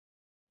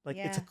Like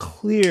Yeah. it's a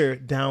clear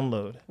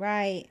download.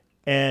 Right.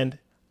 And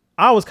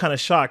I was kind of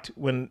shocked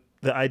when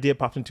the idea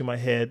popped into my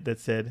head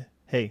that said,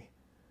 hey,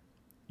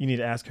 you need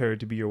to ask her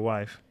to be your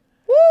wife.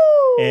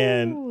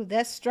 And Woo!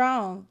 That's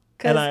strong.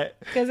 and Cause,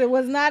 Cause it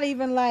was not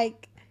even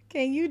like,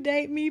 can you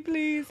date me,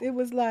 please? It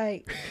was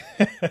like,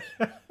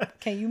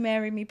 can you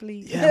marry me,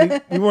 please? yeah,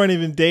 we weren't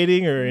even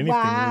dating or anything.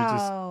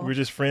 Wow. We were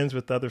just friends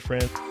with other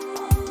friends.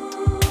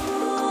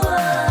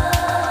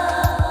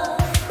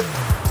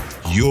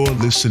 You're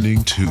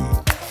listening to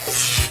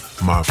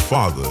My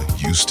Father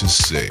Used to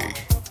Say,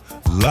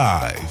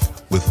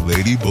 live with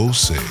Lady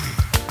Bose.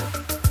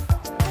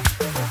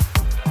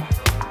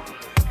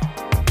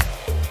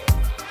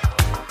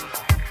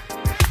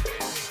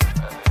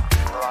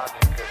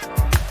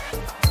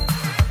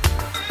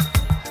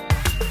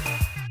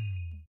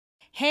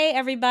 Hey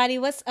everybody,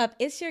 what's up?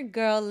 It's your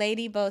girl,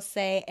 Lady Bose,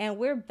 and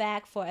we're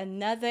back for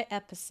another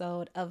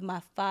episode of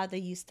My Father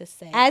Used to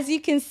Say. As you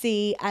can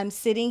see, I'm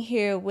sitting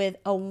here with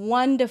a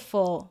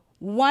wonderful,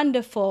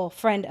 wonderful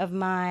friend of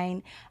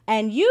mine,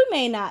 and you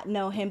may not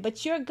know him,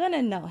 but you're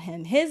gonna know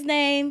him. His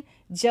name,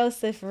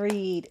 Joseph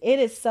Reed. It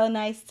is so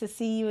nice to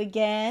see you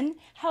again.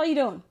 How are you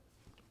doing?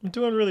 I'm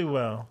doing really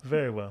well,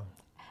 very well.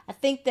 I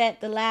think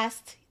that the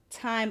last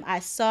time I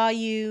saw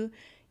you,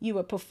 you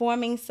were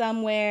performing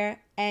somewhere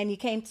and you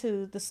came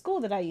to the school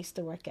that I used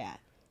to work at.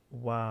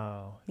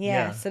 Wow.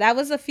 Yeah. So that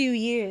was a few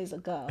years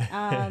ago.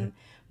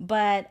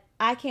 But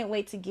I can't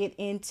wait to get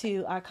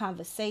into our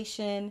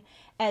conversation.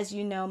 As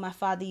you know, My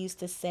Father Used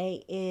to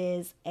Say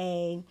is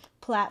a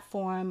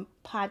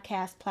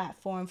podcast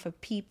platform for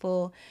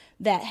people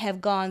that have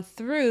gone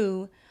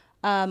through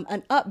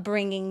an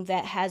upbringing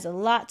that has a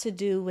lot to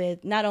do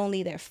with not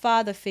only their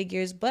father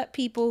figures, but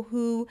people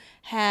who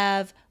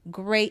have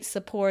great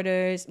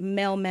supporters,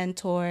 male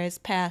mentors,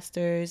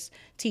 pastors,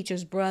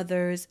 teachers,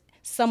 brothers,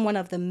 someone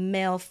of the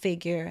male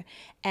figure,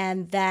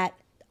 and that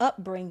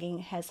upbringing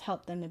has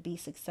helped them to be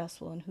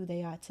successful in who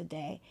they are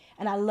today.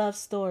 And I love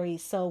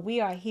stories, so we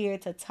are here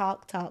to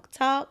talk,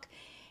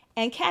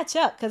 and catch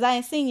up because I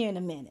ain't seen you in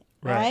a minute,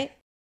 right?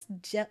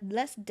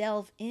 Let's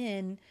delve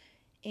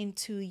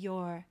into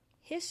your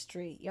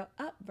history, your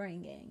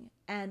upbringing,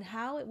 and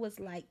how it was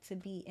like to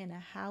be in a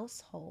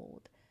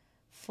household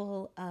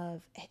full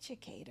of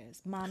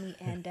educators, mommy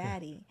and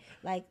daddy.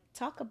 Like,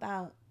 talk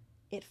about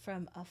it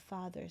from a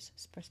father's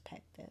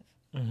perspective.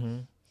 Mm-hmm.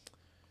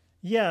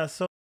 Yeah,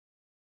 so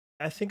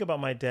I think about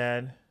my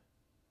dad.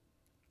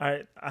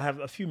 I have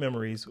a few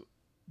memories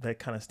that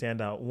kind of stand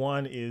out.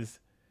 One is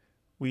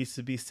we used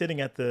to be sitting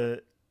at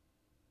the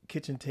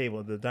kitchen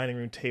table, the dining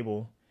room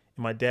table,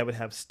 and my dad would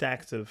have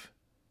stacks of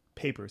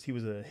papers. He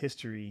was a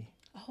history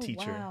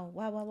teacher.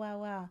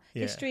 Wow.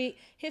 Yeah.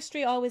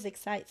 History always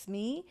excites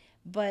me,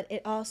 but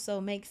it also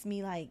makes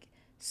me like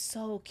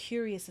so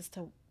curious as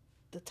to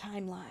the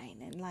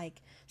timeline, and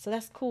like, so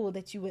that's cool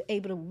that you were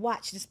able to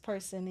watch this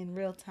person in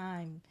real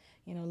time,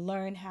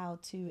 learn how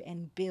to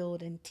and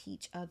build and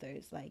teach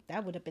others. Like,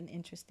 that would have been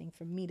interesting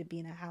for me to be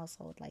in a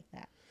household like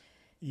that.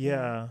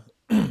 Yeah.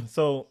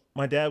 So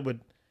my dad would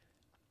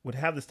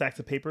have the stacks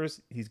of papers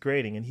he's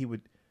grading, and he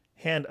would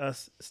hand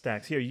us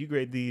stacks. Here, you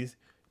grade these.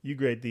 You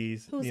grade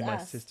these. Who's me and my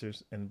us?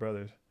 sisters and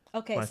brothers.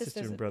 Okay, my sisters sister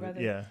and and brother.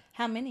 brothers. Yeah.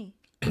 How many?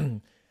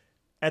 Was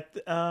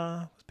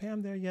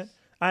Pam there yet?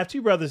 I have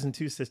 2 brothers and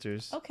 2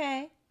 sisters.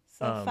 Okay,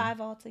 so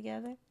 5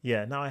 altogether.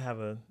 Yeah. Now I have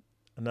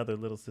another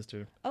little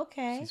sister.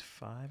 Okay. She's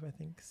 5, I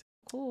think.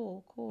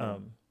 Cool.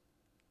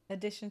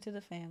 Addition to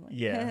the family.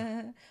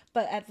 Yeah.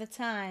 But at the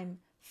time,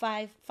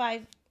 five,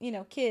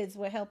 kids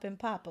were helping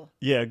Papa.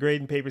 Yeah,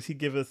 grading papers. He'd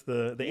give us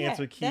the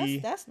answer key.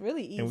 That's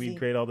really easy. And we'd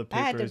grade all the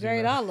papers. I had to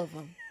grade all of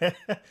them. So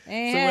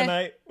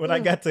when I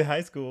got to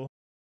high school,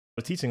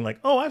 I was teaching like,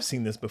 oh, I've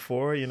seen this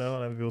before, and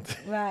I'd be able to.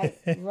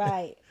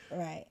 Right.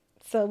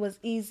 So it was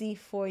easy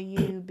for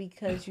you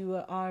because you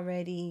were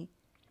already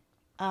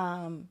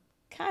kind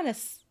of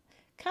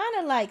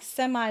like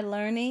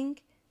semi-learning,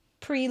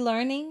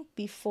 pre-learning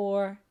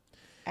before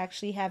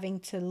actually having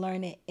to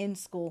learn it in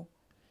school.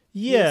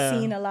 Yeah.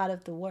 You've seen a lot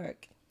of the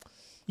work.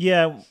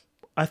 Yeah,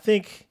 I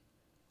think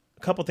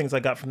a couple things I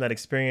got from that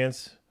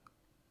experience.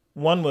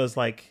 One was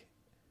like,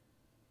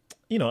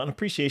 an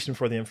appreciation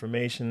for the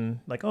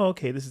information. Like, oh,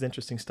 okay, this is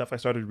interesting stuff. I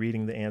started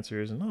reading the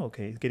answers and, oh,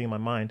 okay, it's getting in my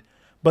mind.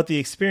 But the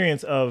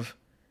experience of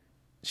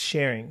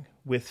sharing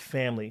with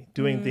family,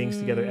 doing things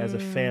together as a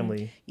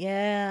family.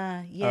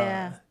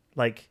 Yeah.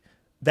 Like,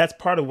 that's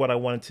part of what I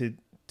wanted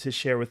to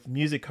share with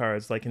music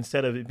cards. Like,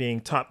 instead of it being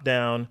top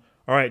down,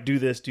 all right, do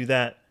this, do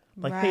that.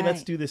 Like, hey,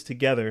 let's do this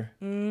together.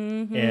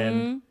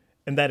 Mm-hmm.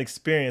 And that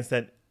experience,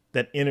 that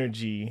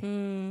energy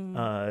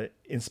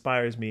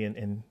inspires me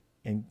and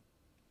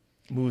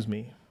moves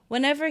me.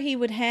 Whenever he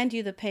would hand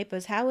you the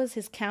papers, how was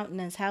his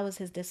countenance? How was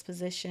his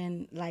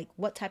disposition? Like,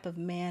 what type of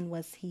man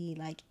was he,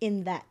 like,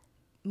 in that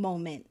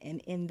moment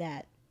and in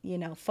that,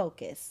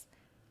 focus?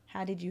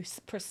 How did you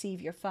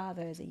perceive your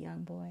father as a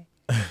young boy?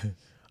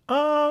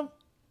 I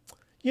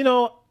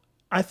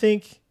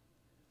think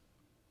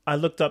I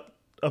looked up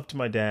to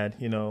my dad,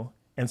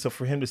 and so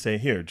for him to say,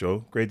 here,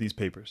 Joe, grade these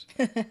papers.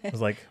 I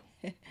was like,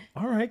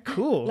 All right,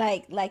 cool.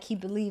 Like he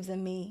believes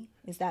in me.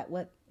 Is that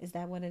what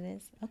it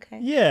is? Okay.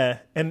 Yeah,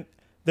 and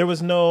there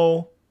was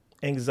no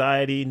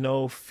anxiety,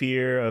 no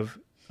fear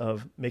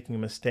of making a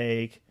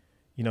mistake.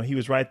 He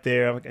was right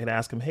there. I could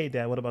ask him, "Hey,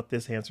 Dad, what about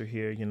this answer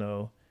here?"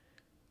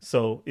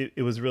 So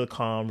it was real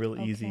calm, real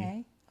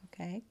easy.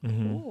 Okay.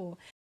 Mm-hmm. Cool.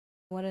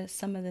 What are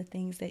some of the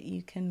things that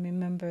you can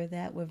remember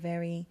that were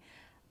very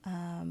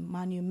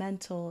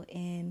monumental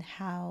in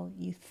how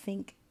you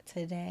think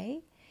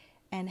today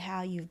and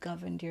how you've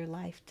governed your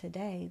life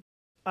today?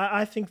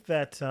 I think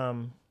that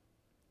I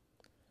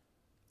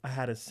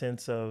had a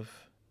sense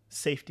of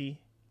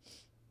safety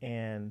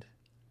and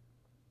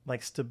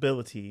like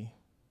stability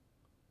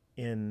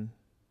in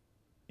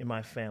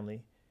my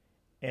family.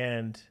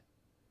 And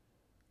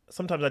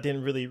sometimes I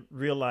didn't really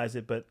realize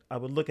it, but I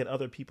would look at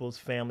other people's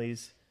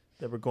families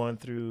that were going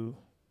through,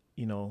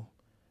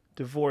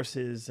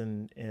 divorces,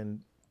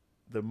 and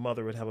the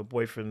mother would have a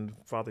boyfriend,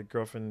 father,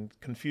 girlfriend,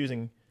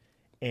 confusing.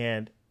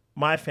 And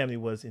my family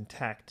was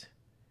intact.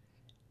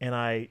 And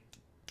I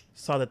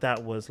saw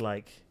that was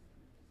like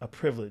a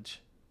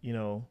privilege,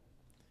 and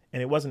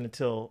it wasn't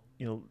until,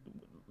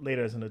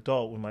 later as an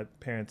adult when my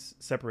parents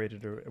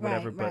separated or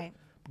whatever. Right.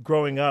 But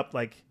growing up,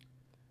 like,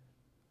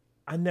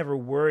 I never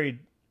worried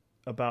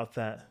about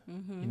that,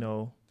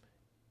 Mm-hmm.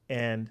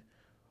 and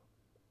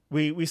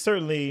we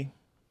certainly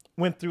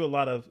went through a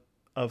lot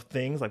of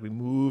things. Like, we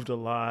moved a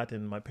lot,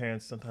 and my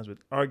parents sometimes would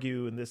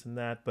argue and this and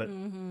that. But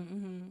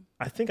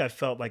I think I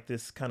felt like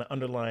this kind of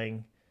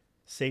underlying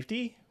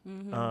safety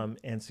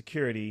and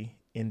security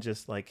in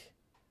just like,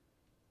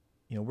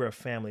 we're a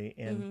family.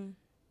 And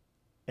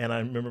I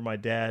remember my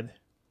dad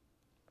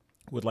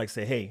would like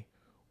say, "Hey,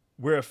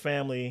 we're a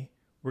family.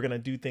 We're going to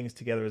do things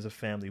together as a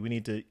family. We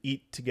need to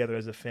eat together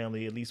as a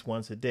family at least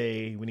once a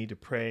day. We need to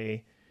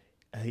pray."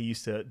 He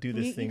used to do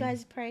this thing. You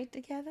guys prayed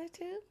together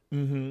too?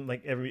 Mm-hmm.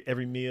 Like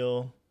every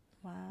meal,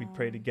 Wow. we'd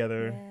pray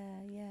together.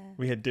 Yeah.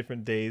 We had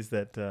different days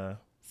that.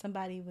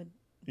 Somebody would.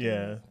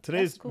 Yeah,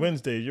 today's cool.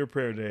 Wednesday, your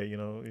prayer day.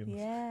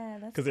 Yeah,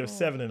 that's because there were cool.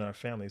 7 in our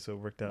family, so it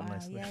worked out Wow.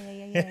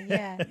 nicely.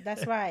 Yeah.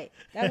 That's right.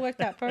 That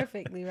worked out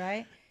perfectly,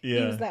 right? Yeah.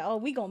 He was like, "Oh,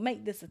 we gonna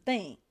make this a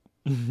thing."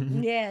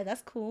 Yeah,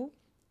 that's cool.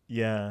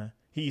 Yeah,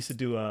 he used to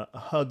do a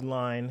hug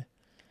line.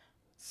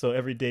 So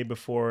every day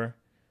before,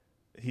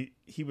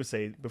 he would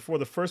say, before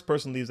the first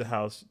person leaves the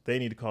house, they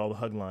need to call the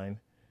hug line.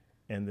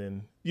 And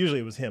then usually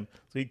it was him.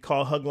 So he'd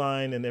call hug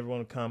line and everyone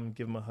would come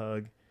give him a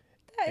hug.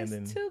 That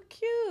is too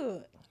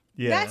cute.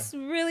 Yeah. That's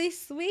really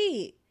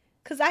sweet.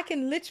 Because I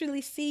can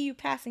literally see you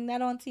passing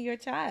that on to your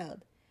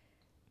child.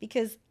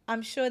 Because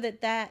I'm sure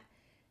that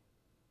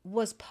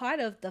was part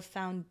of the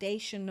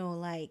foundational,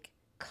 like,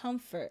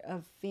 comfort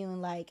of feeling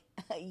like,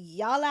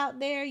 y'all out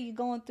there, you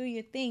going through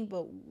your thing,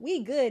 but we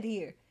good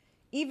here.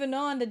 Even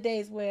on the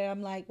days where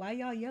I'm like, why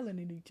y'all yelling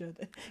at each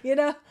other?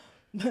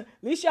 At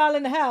least y'all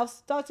in the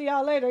house. Talk to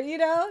y'all later,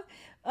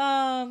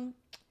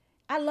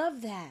 I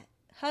love that.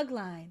 Hug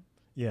line.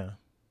 Yeah.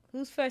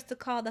 Who's first to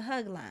call the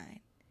hug line?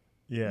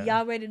 Yeah.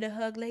 Y'all ready to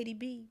hug Lady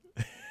B?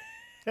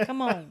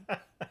 Come on.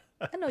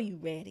 I know you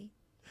ready.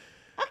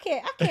 I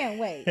can't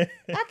wait.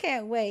 I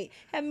can't wait.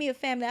 Have me a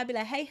family. I'll be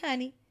like, "Hey,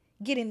 honey,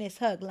 get in this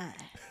hug line."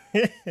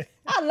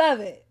 I love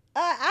it.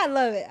 I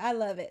love it. I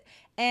love it.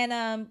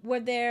 And were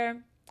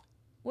there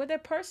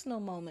personal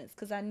moments?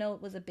 Because I know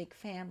it was a big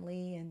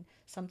family, and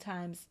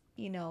sometimes,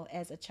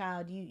 as a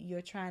child,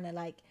 you're trying to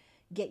like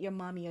get your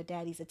mommy or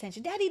daddy's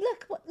attention. "Daddy,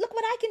 look what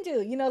I can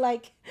do."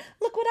 Like,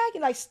 look what I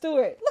can, like,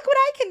 Stuart, look what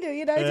I can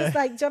do. Just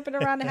like jumping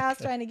around the house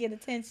trying to get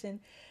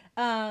attention.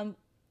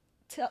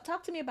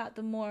 Talk to me about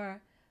the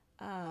more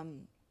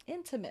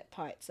intimate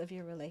parts of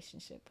your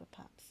relationship with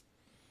Pops.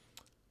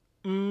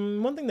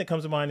 One thing that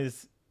comes to mind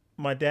is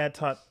my dad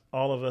taught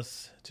all of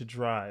us to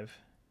drive.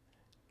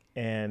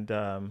 And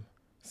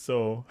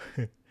so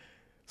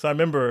I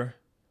remember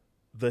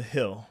the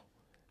hill.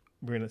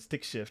 We were in a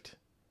stick shift.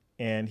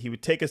 And he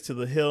would take us to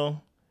the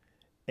hill,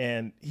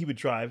 and he would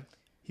drive.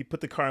 He'd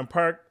put the car in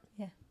park,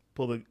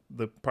 pull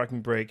the parking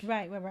brake.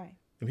 Right.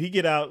 If he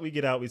get out, we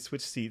get out, we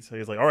switch seats. So he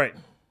was like, "All right,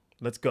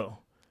 let's go."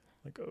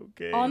 Like,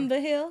 okay. On the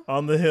hill?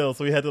 On the hill.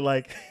 So we had to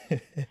like...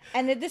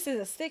 And this is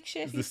a stick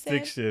shift, you said?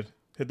 Stick shift.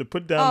 Had to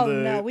put down Oh,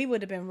 no, we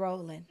would have been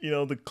rolling.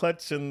 the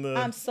clutch and the...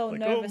 I'm so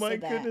nervous oh my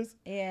of that. goodness.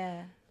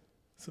 Yeah.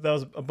 So that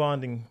was a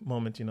bonding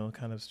moment,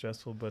 kind of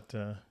stressful, but...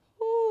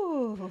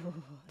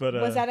 Ooh. But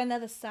was that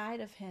another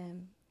side of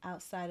him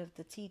outside of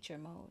the teacher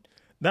mode?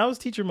 That was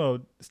teacher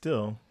mode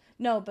still.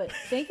 No, but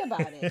think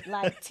about it.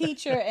 Like,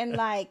 teacher and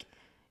like,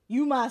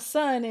 you my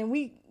son, and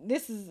we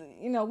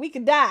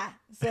could die.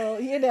 So,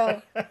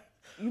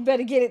 you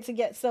better get it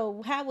together.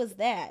 So how was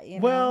that?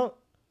 Well,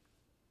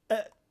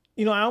 I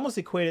almost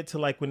equate it to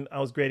like when I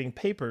was grading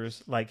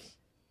papers, like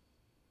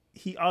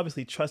he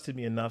obviously trusted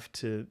me enough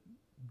to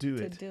do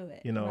it.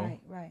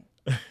 Right.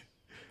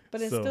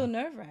 But it's still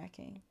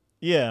nerve-wracking.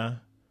 Yeah.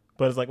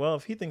 But it's like, well,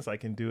 if he thinks I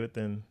can do it,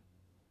 then,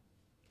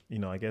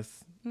 I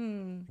guess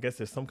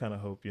there's some kind of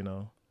hope,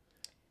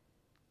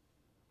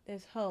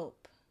 There's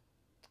hope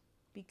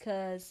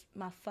because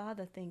my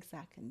father thinks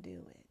I can do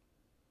it.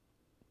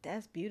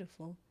 That's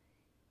beautiful.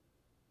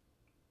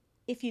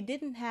 If you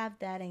didn't have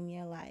that in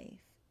your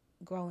life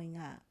growing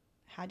up,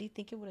 how do you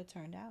think it would have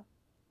turned out?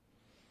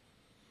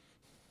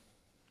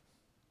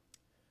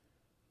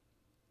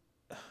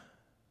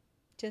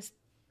 Just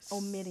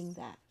omitting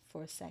that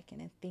for a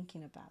second and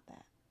thinking about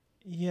that.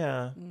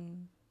 Yeah.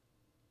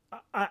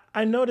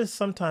 I notice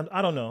sometimes,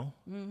 I don't know,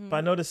 but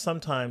I notice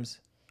sometimes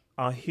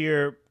I'll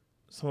hear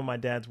some of my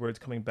dad's words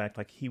coming back.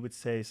 Like he would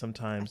say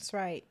sometimes, That's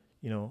right.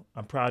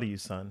 I'm proud of you,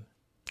 son.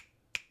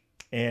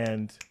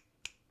 And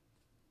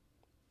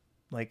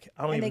like,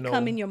 I don't And even they know.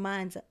 come in your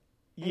mind's.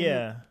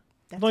 Yeah. I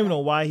That's don't even right. know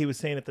why he was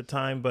saying it at the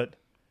time, but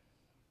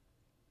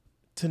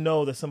to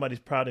know that somebody's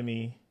proud of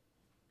me,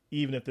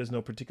 even if there's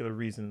no particular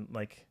reason,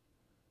 like,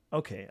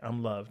 okay,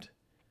 I'm loved.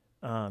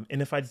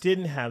 And if I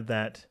didn't have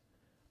that,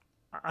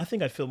 I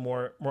think I'd feel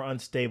more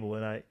unstable.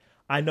 And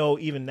I know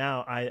even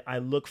now I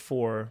look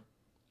for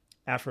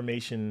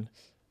affirmation,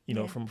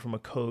 Yeah. from a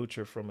coach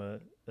or from a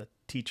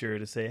teacher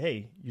to say,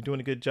 hey, you're doing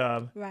a good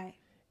job. Right.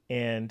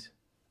 And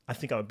I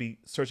think I would be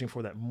searching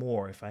for that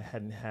more if I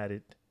hadn't had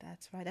it.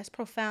 That's right. That's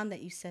profound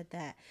that you said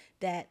that.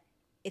 That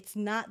it's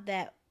not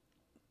that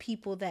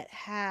people that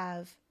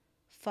have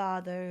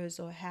fathers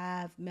or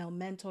have male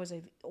mentors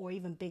or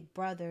even big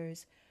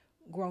brothers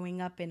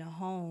growing up in a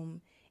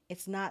home,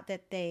 it's not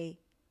that they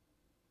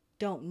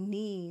don't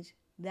need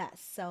that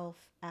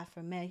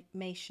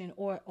self-affirmation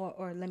or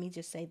let me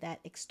just say that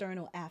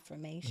external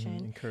affirmation.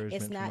 Encouragement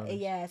It's from not, others.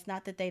 yeah, it's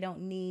not that they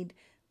don't need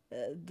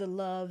the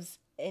loves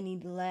any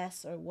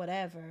less or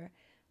whatever.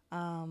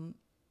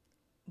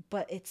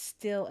 But it's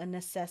still a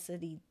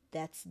necessity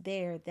that's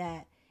there,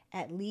 that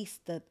at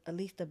least the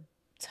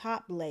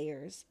top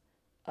layers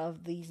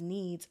of these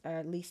needs are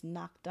at least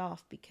knocked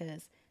off,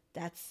 because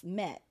that's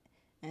met,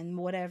 and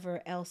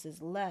whatever else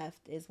is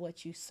left is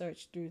what you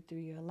search through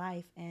your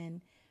life,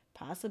 and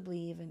possibly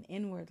even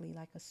inwardly,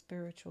 like a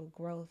spiritual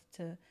growth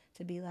to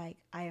be like,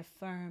 I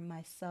affirm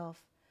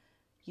myself,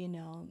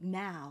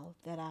 now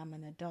that I'm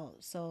an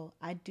adult. So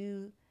I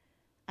do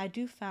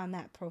find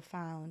that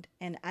profound,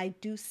 and I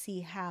do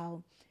see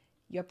how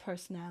your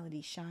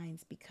personality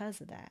shines because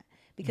of that.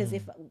 Because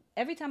if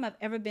every time I've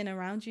ever been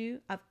around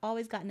you, I've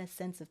always gotten a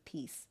sense of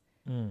peace.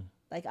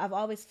 Like I've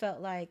always felt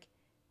like,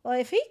 well,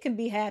 if he can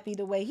be happy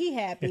the way he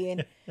happy,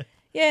 and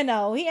he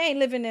ain't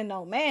living in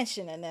no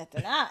mansion or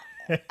nothing,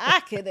 I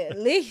could at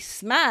least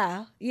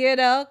smile,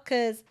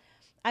 because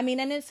and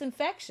it's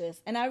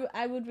infectious. And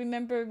I would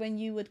remember when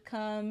you would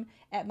come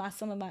at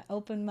some of my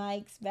open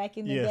mics back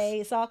in the Yes.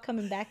 day. It's all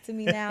coming back to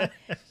me now.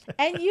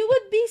 And you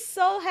would be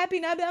so happy.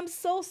 And I'd be, I'm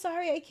so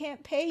sorry I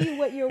can't pay you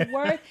what you're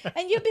worth.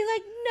 And you'd be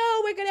like,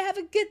 no, we're going to have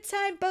a good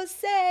time,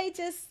 Bose.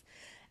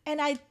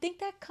 And I think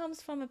that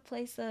comes from a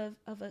place of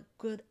a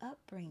good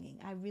upbringing.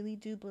 I really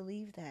do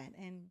believe that.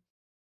 And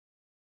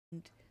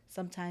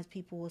sometimes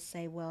people will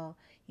say, well,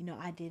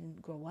 I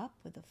didn't grow up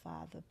with a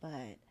father,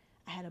 but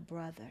I had a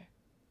brother.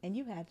 And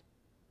you had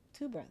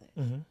 2 brothers.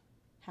 Mm-hmm.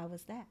 How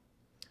was that?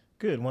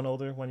 Good. One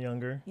older, one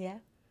younger. Yeah.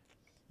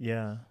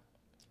 Yeah.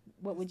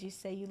 What would you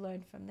say you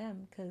learned from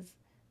them? Because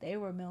they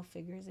were male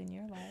figures in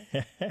your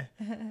life.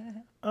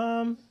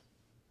 I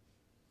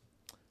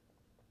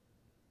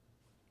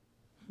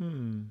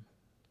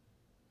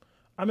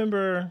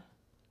remember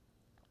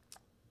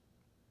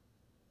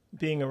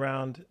being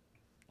around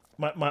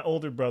my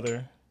older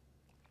brother.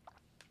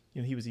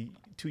 He was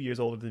 2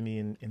 years older than me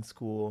in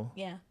school.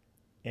 Yeah.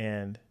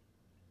 And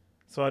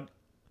so I'd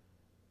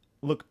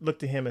look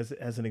to him as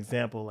an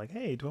example, like,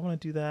 hey, do I want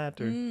to do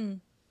that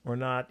or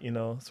not?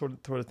 Sort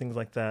of things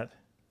like that.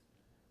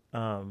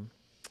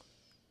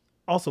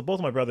 Also, both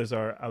of my brothers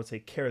are, I would say,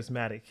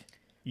 charismatic.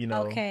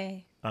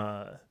 Okay.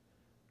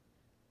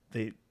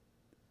 They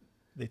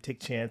take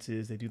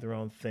chances. They do their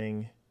own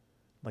thing.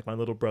 Like my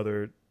little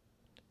brother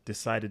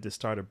decided to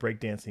start a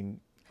breakdancing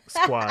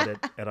squad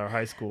at our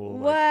high school.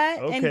 What?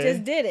 Like, And okay.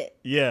 just did it.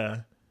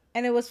 Yeah.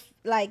 And it was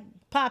like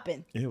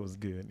popping. It was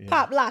good. Yeah.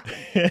 Pop locking.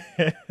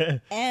 Yeah.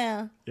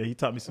 Yeah, he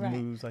taught me some Right.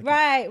 moves.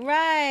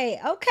 Right.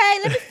 Okay,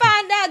 let me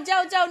find out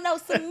JoJo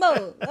knows some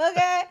moves.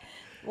 Okay.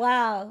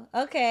 Wow.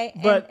 Okay.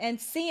 But- and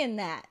seeing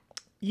that.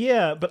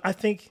 Yeah, but I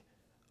think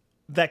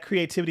that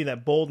creativity,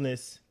 that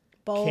boldness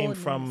came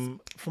Boldness.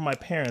 from my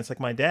parents. Like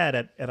my dad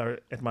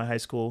at my high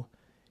school,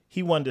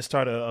 he wanted to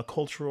start a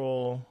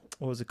cultural,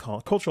 what was it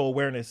called? Cultural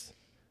awareness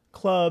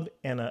club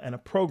and a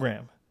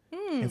program.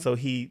 And so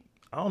I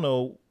don't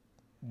know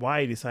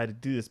why he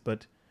decided to do this,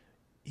 but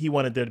he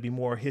wanted there to be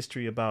more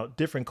history about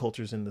different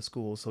cultures in the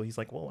school. So he's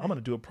like, well, I'm going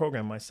to do a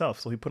program myself.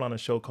 So he put on a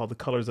show called The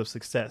Colors of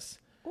Success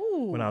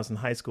when I was in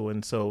high school.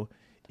 And so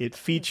it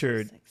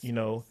featured,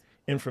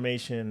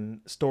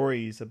 information,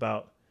 stories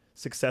about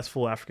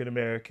successful African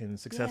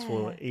Americans,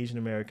 successful Yeah. Asian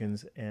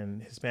Americans,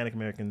 and Hispanic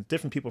Americans,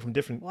 different people from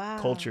different Wow.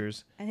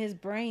 cultures. And his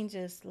brain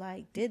just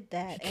like did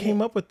that. He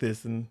came up with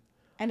this, and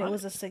and it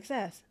was a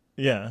success.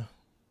 yeah.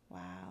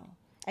 Wow.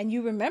 And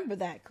you remember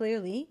that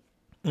clearly.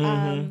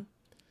 So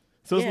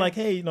it's Yeah. like,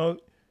 hey,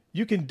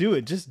 you can do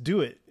it. Just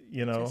do it.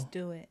 Just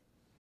do it.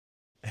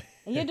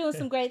 And you're doing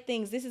some great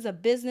things. This is a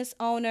business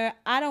owner.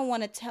 I don't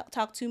want to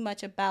talk too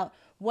much about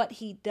what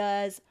he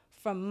does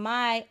from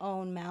my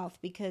own mouth,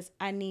 because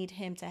I need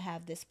him to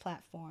have this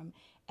platform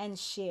and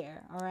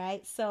share. All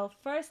right. So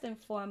first and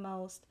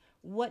foremost,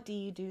 what do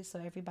you do so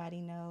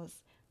everybody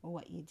knows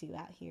what you do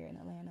out here in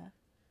Atlanta?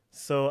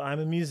 So I'm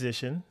a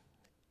musician,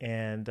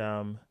 and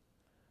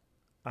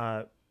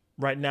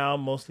right now,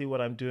 mostly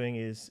what I'm doing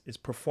is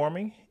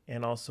performing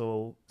and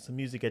also some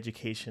music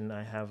education.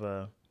 I have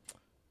a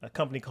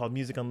company called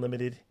Music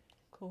Unlimited,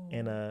 Cool.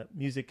 and a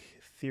music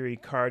theory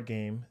card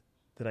game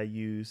that I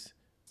use.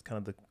 It's kind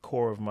of the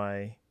core of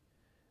my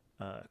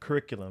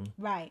curriculum.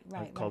 Right.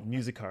 Called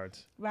Music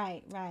Cards.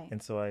 Right.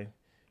 And so I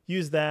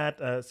use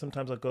that.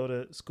 Sometimes I'll go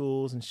to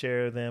schools and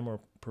share them, or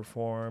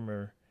perform,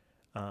 or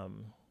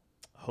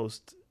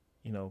host,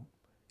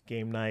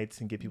 game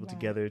nights and get people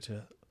together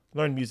to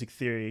learn music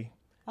theory.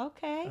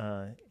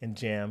 Okay. And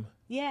jam.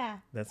 Yeah.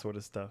 That sort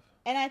of stuff.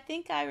 And I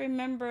think I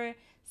remember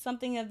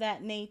something of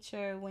that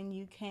nature when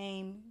you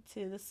came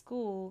to the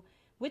school,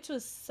 which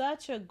was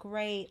such a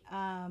great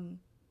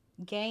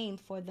game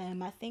for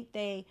them. I think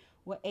they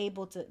were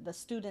able to, the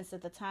students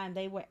at the time,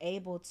 they were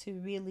able to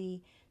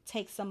really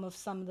take some of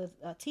the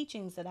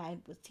teachings that I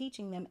was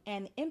teaching them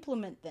and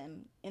implement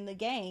them in the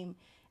game.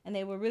 And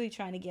they were really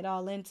trying to get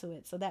all into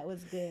it. So that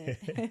was good.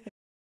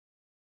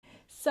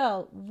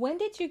 So when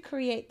did you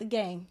create the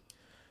game?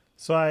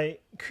 So I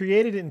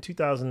created it in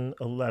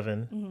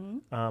 2011.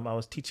 Mm-hmm. I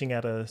was teaching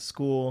at a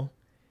school,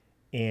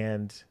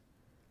 and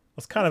I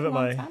was kind of at a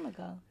long time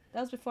ago. That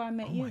was before I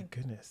met you. Oh my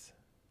goodness.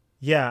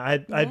 Yeah,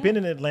 I'd been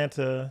in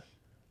Atlanta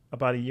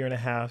about a year and a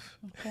half.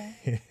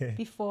 Okay.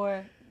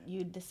 Before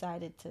you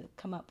decided to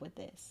come up with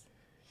this.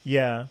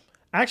 Yeah.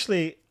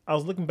 Actually, I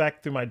was looking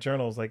back through my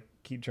journals, like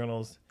keep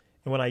journals,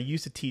 and when I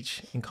used to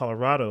teach in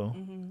Colorado,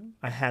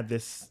 I had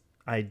this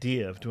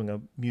idea of doing a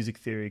music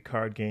theory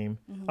card game.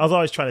 I was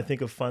always trying to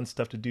think of fun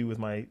stuff to do with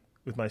my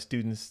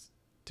students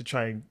to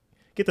try and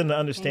get them to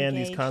understand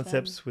these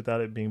concepts without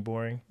it being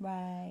boring.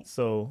 Right.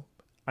 So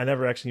I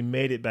never actually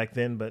made it back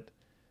then, but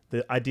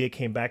the idea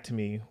came back to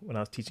me when I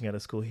was teaching at a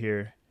school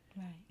here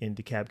in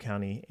DeKalb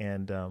County.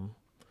 And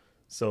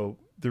so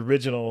the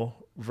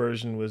original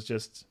version was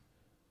just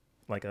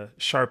like a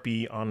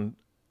Sharpie on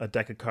a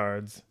deck of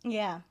cards.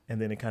 Yeah.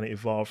 And then it kind of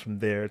evolved from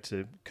there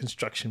to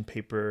construction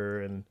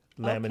paper and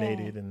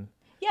laminated. And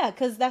yeah,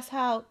 because that's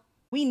how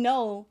we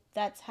know,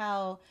 that's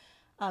how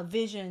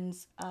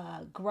visions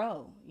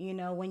grow.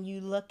 When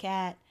you look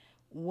at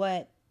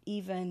what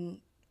even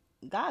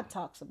God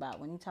talks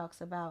about, when he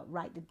talks about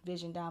write the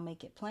vision down,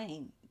 make it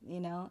plain,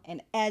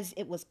 and as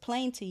it was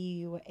plain to you,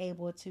 you were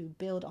able to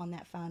build on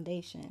that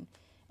foundation.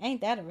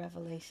 Ain't that a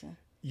revelation?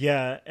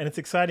 Yeah. And it's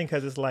exciting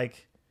because it's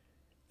like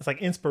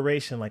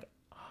inspiration. Like,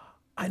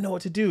 I know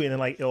what to do. And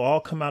then it'll all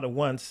come out at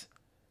once.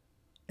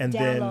 And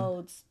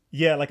downloads.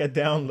 Yeah, like a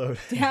download.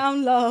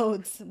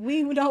 Downloads.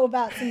 We know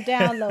about some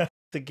downloads.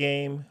 The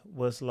game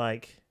was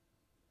like,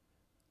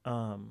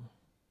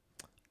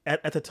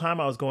 at the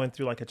time I was going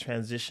through like a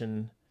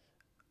transition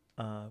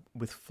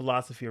with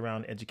philosophy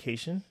around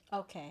education.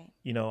 Okay.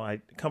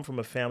 I come from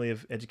a family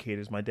of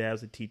educators. My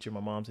dad's a teacher. My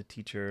mom's a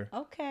teacher.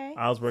 Okay.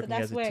 I was working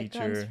as a teacher. That's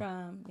where it comes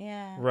from.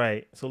 Yeah.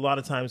 Right. So a lot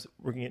of times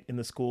working in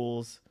the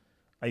schools,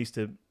 I used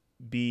to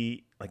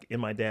be like in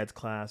my dad's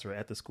class or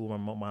at the school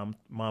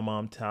my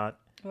mom taught.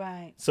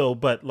 Right. So,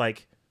 but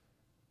like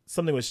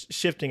something was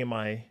shifting in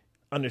my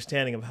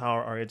understanding of how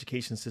our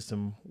education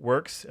system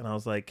works. And I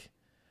was like,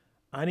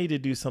 I need to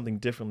do something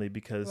differently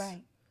because.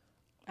 Right.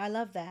 I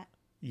love that.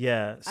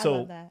 Yeah. I So,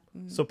 love that.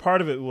 Mm-hmm. So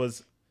part of it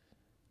was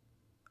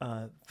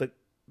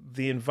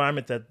the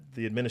environment that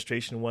the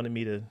administration wanted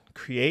me to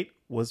create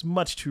was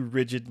much too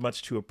rigid,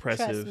 much too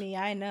oppressive. Trust me,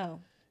 I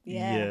know.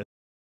 Yeah.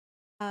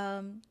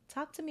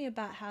 Talk to me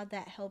about how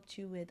that helped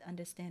you with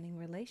understanding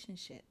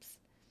relationships.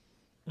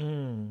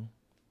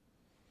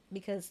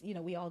 Because,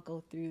 we all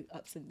go through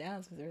ups and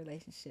downs with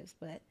relationships,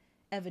 but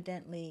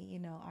evidently,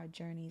 our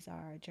journeys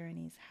are our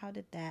journeys. How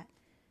did that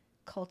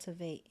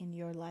cultivate in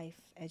your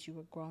life as you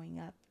were growing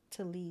up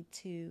to lead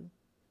to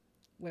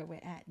where we're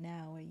at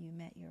now, where you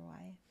met your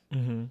wife?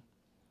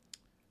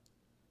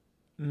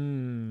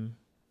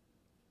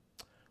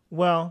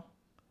 Well,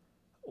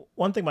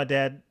 one thing my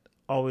dad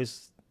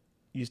always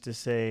used to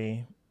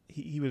say,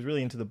 he was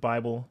really into the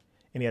Bible,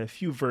 and he had a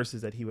few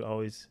verses that he would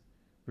always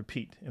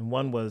repeat. And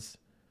one was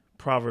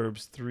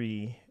Proverbs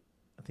 3,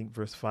 I think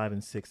verse 5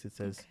 and 6. It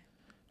says,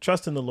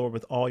 trust in the Lord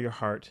with all your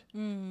heart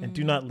and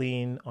do not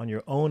lean on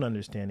your own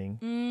understanding,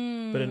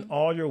 but in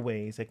all your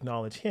ways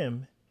acknowledge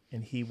him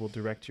and he will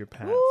direct your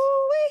paths.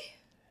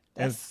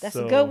 That's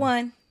a good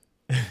one.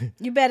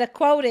 You better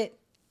quote it.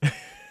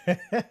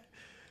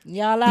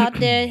 Y'all out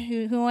there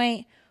who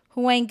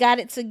ain't got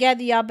it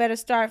together, y'all better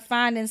start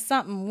finding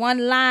something.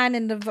 One line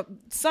in the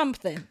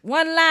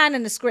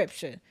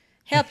scripture.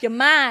 Help your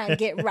mind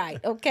get right,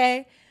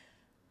 okay?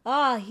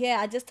 Oh, yeah,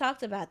 I just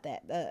talked about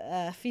that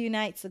a few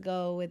nights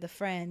ago with a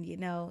friend,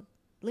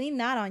 Lean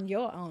not on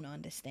your own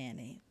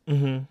understanding.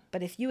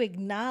 But if you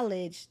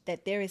acknowledge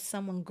that there is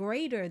someone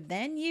greater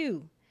than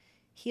you,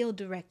 he'll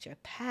direct your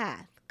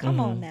path. Come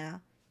on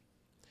now.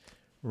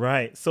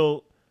 Right.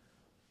 So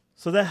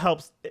So that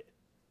helps.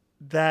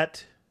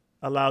 That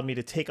allowed me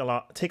to take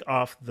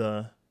off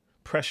the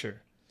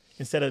pressure.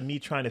 Instead of me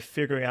trying to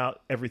figure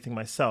out everything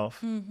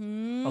myself,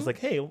 I was like,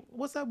 hey,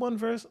 what's that one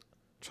verse?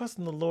 Trust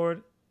in the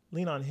Lord,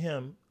 lean on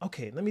him.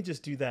 Okay, let me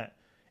just do that.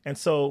 And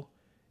so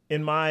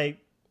in my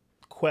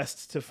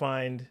quest to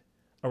find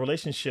a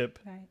relationship,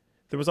 Right.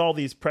 there was all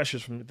these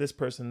pressures from this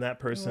person, that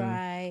person.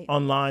 Right.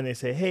 Online, they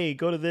say, hey,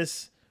 go to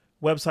this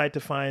website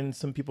to find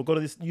some people.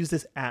 Use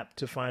this app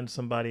to find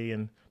somebody.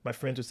 And my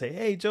friends would say,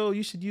 hey, Joe,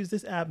 you should use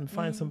this app and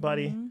find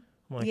somebody. I'm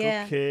like,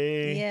 Yeah.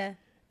 okay. Yeah.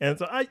 And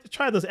so I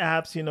tried those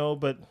apps,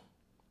 but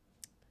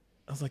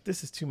I was like,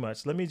 this is too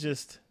much. Let me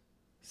just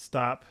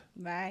stop.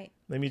 Right.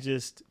 Let me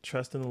just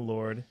trust in the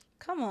Lord.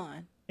 Come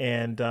on.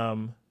 And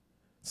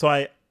so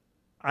I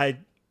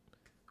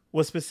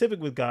was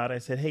specific with God. I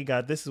said, hey,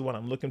 God, this is what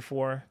I'm looking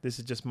for. This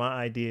is just my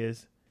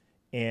ideas.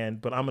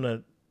 But I'm going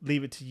to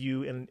leave it to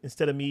you. And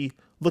instead of me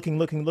looking,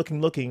 I'm going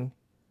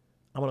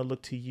to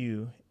look to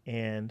you,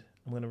 and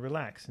I'm going to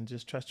relax and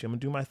just trust you. I'm going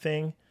to do my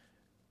thing,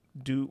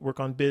 work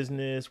on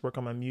business, work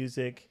on my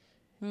music.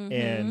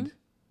 And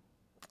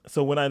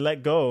so when I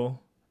let go,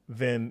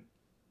 then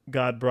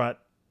God brought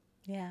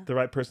the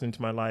right person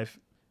into my life.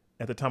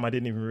 At the time, I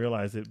didn't even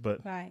realize it,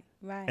 but Right.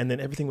 and then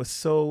everything was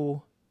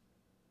so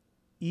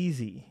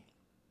easy.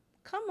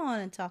 Come on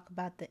and talk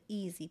about the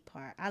easy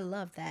part. I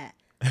love that.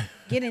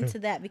 Get into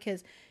that,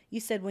 because you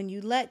said when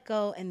you let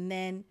go and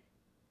then,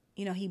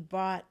 he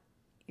brought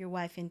your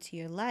wife into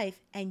your life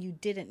and you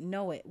didn't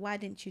know it. Why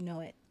didn't you know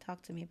it?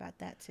 Talk to me about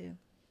that too.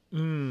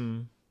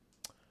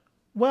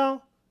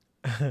 Well,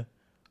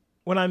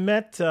 when I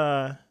met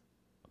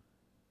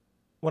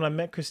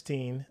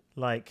Christine,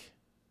 like,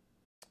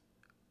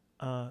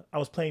 I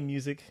was playing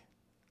music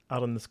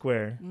out on the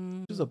square.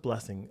 It was a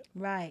blessing.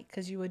 Right,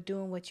 because you were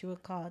doing what you were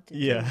called to do.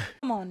 Yeah.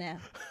 Come on now.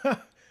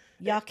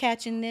 Y'all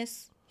catching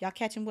this? Y'all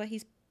catching what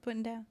he's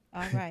putting down?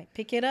 All right,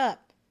 pick it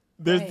up.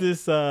 There's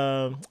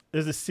Right.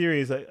 there's a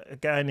series, a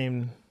guy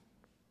named,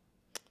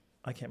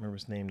 I can't remember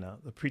his name now.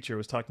 The preacher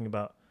was talking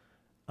about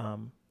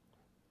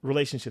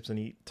relationships, and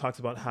he talks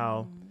about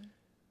how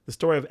the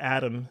story of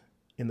Adam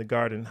in the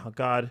garden, how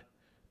God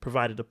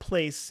provided a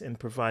place and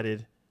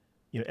provided,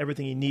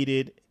 everything he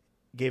needed,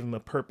 gave him a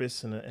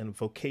purpose and a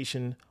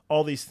vocation,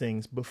 all these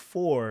things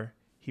before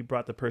he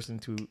brought the person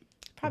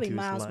Probably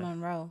into his Miles life.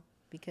 Monroe,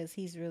 because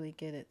he's really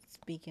good at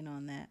speaking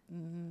on that.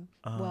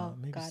 Well,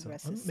 Maybe God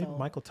rest his maybe soul.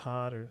 Michael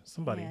Todd or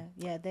somebody.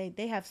 Yeah,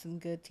 they have some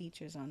good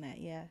teachers on that.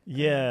 Yeah.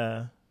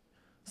 Yeah.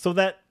 So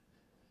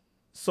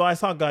I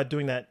saw God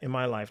doing that in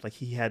my life. Like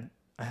I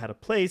had a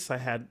place, I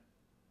had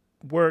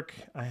work,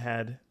 I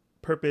had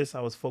purpose.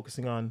 I was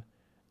focusing on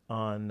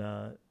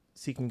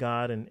seeking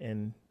God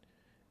and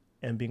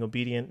being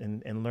obedient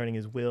and learning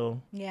his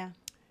will. Yeah.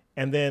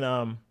 And then,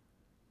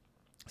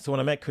 so when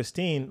I met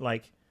Christine,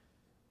 like,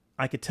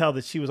 I could tell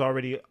that she was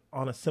already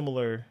on a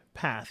similar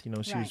path. She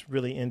Right. was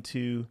really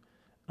into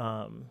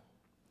the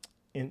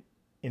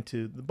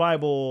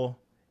Bible,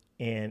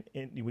 and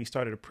we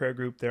started a prayer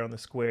group there on the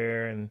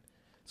square, and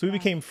so we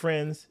became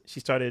friends. She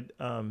started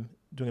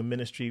doing a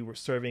ministry. We're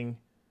serving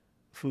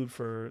food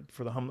for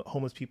the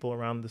homeless people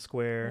around the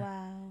square.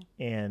 Wow.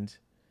 And,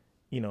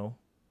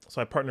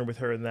 so I partnered with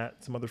her in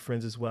that, some other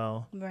friends as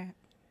well. Right.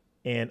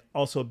 And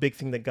also a big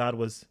thing that God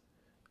was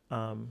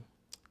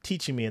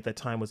teaching me at that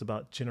time was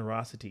about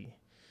generosity.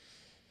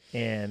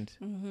 And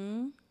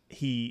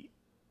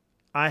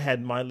I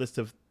had my list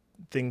of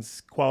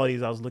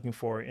qualities I was looking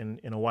for in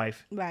a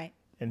wife. Right.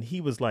 And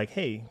he was like,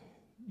 hey,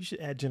 you should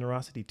add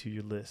generosity to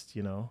your list, I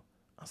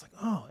was like,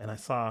 oh, and I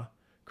saw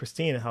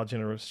Christine and how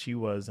generous she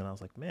was. And I was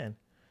like, man.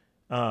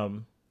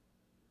 And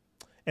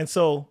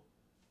so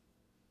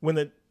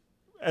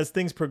as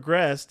things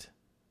progressed,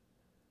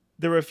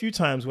 there were a few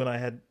times when I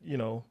had,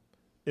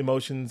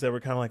 emotions that were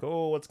kind of like,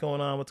 oh, what's going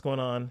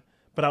on?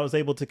 But I was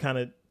able to kind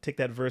of take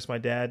that verse my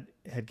dad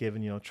had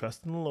given,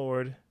 trust in the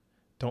Lord,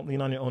 don't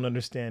lean on your own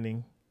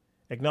understanding,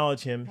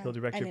 acknowledge him, he'll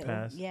direct your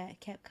path. It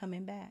kept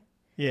coming back.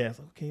 Yeah, it's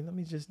like, okay, let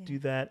me just do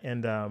that.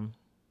 And I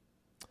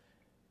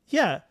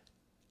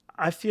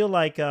feel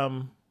like we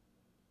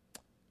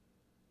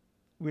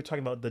were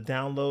talking about the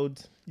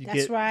downloads you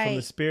That's get right. from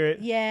the Spirit.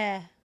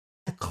 Yeah.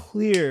 A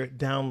clear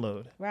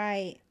download.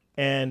 Right.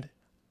 And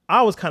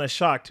I was kind of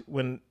shocked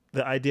when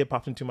the idea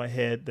popped into my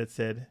head that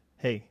said,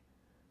 hey,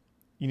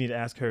 you need to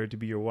ask her to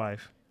be your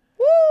wife.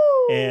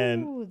 Woo!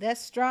 And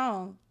that's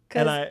strong.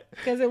 and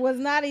Because it was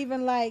not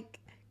even like,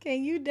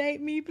 can you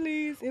date me,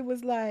 please? It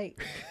was like,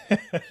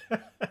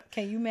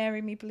 can you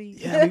marry me,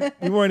 please? Yeah,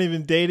 we weren't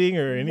even dating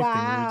or anything.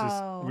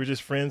 Wow. We were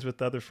just friends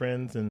with other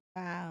friends.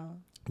 Wow.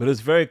 But it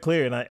was very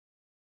clear. And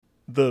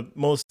the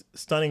most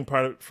stunning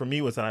part for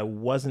me was that I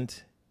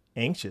wasn't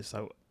anxious.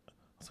 I was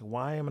like,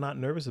 why am I not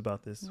nervous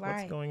about this? Right.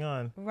 What's going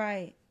on?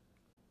 Right.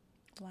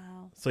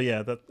 Wow. So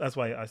yeah, that's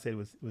why I said it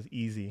was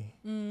easy.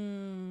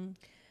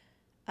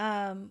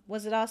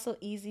 Was it also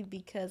easy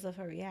because of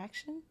her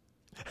reaction?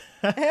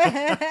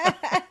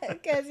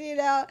 Because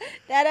not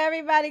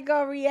everybody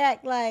gonna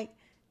react like,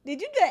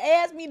 did you just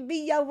ask me to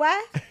be your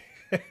wife?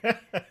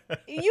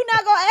 You're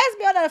not gonna ask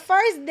me on a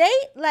first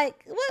date?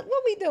 Like,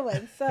 what we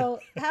doing? So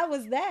how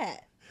was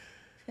that?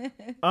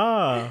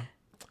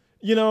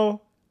 You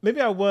know,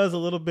 maybe I was a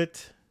little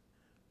bit.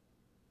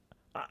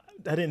 I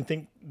didn't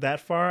think that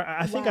far.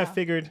 I think I Wow.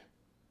 figured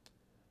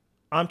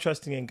I'm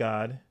trusting in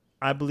God.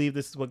 I believe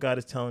this is what God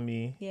is telling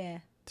me Yeah.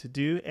 to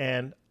do,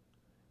 and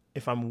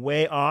if I'm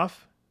way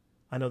off,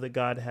 I know that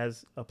God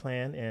has a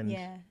plan. And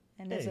Yeah.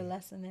 And there's a hey.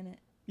 lesson in it.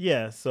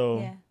 yeah, Yeah.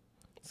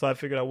 so I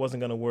figured I wasn't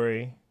gonna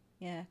worry.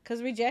 Yeah.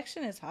 Because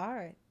rejection is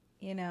hard,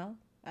 you know.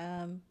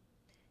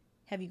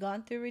 Have you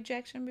gone through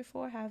rejection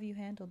before? How have you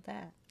handled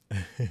that?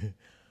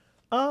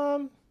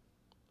 Um,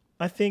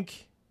 I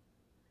think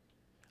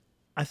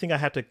I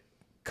have to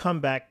come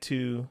back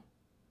to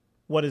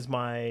what is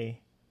my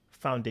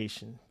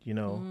foundation. You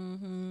know,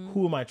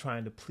 who am I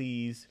trying to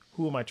please?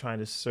 Who am I trying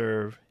to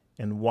serve,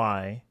 and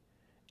why?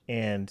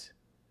 And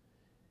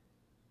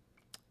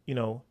you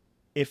know,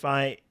 if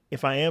I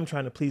am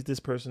trying to please this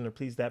person or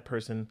please that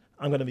person,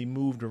 I'm going to be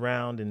moved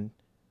around and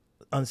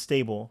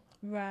unstable.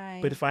 Right.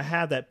 But if I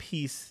have that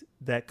peace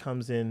that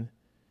comes in,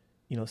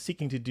 you know,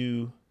 seeking to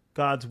do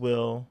God's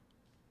will,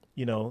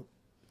 you know,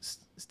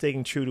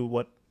 staying true to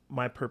what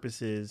my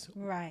purpose is.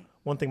 Right.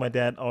 One thing my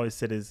dad always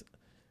said is,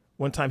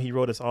 one time he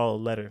wrote us all a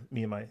letter,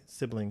 me and my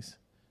siblings,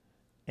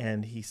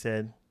 and he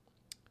said,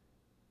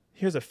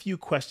 here's a few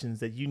questions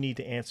that you need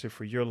to answer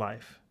for your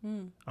life.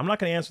 I'm not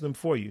going to answer them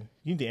for you.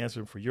 You need to answer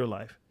them for your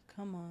life.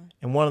 Come on.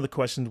 And one of the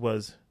questions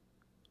was,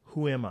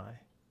 who am I?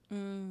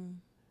 Mm.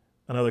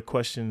 Another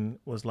question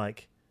was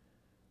like,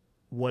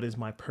 what is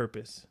my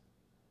purpose?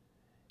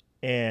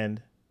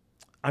 And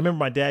I remember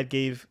my dad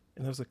gave,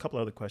 and there was a couple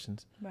other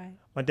questions. Right.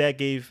 My dad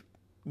gave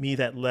me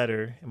that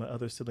letter and my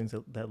other siblings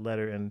that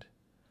letter. And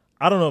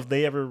I don't know if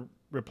they ever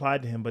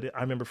replied to him, but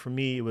I remember for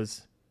me, it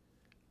was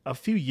a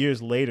few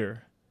years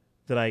later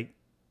that I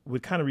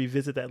would kind of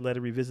revisit that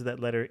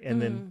letter.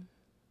 And then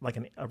like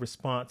a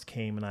response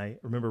came, and I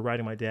remember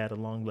writing my dad a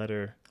long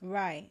letter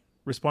Right.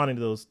 responding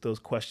to those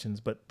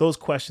questions. But those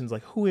questions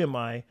like, who am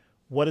I?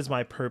 What is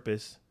my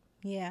purpose?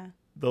 Yeah.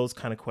 Those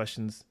kind of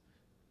questions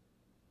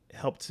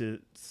help to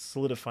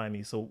solidify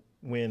me. So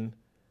when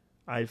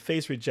I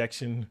face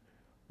rejection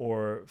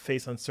or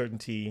face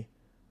uncertainty,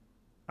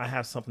 I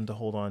have something to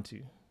hold on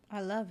to.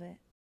 I love it.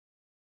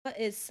 What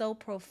is so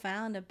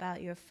profound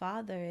about your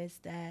father is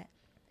that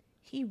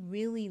he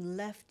really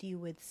left you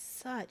with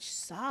such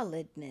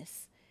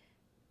solidness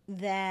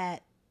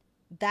that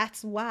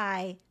that's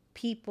why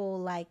people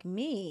like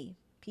me,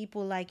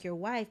 people like your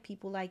wife,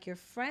 people like your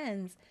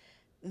friends,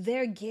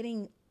 they're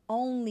getting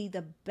only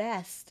the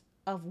best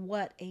of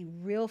what a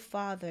real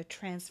father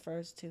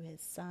transfers to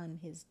his son,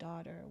 his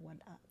daughter, or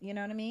whatnot. You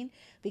know what I mean?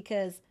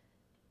 Because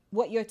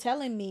what you're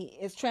telling me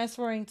is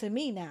transferring to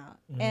me now.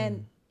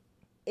 And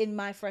in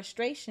my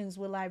frustrations,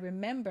 will I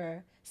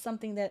remember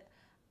something that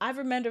I've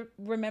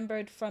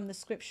remembered from the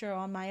scripture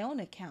on my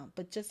own account,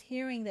 but just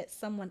hearing that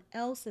someone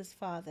else's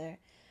father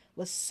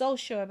was so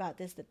sure about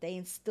this that they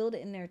instilled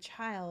it in their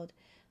child,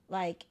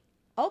 like,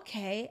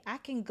 okay, I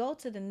can go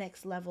to the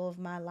next level of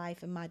my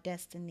life and my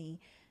destiny,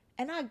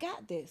 and I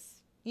got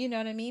this. You know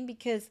what I mean?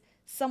 Because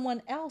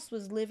someone else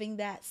was living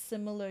that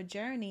similar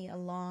journey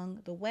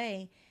along the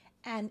way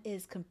and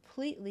is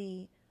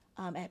completely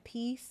at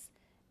peace.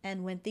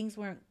 And when things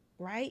weren't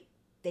right,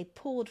 they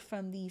pulled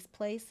from these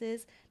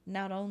places,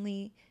 not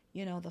only,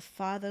 you know, the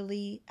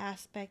fatherly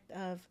aspect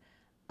of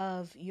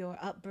your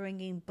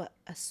upbringing, but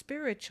a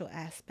spiritual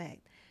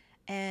aspect.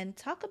 And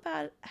talk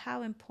about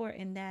how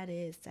important that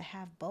is to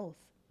have both.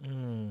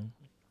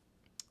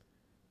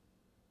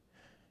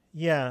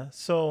 Yeah.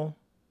 So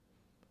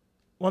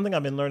one thing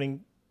I've been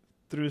learning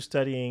through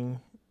studying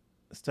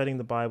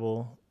the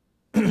Bible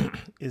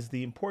is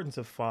the importance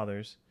of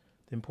fathers,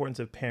 the importance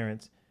of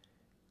parents.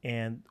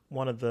 And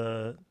one of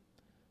the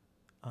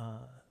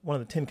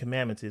 10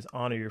 commandments is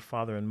honor your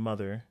father and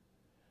mother.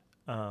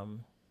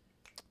 And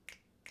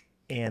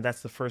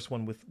that's the first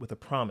one with a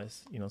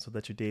promise, you know, so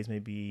that your days may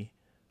be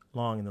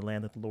long in the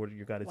land that the Lord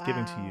your God is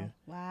giving to you.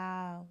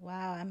 Wow.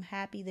 I'm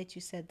happy that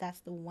you said that's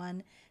the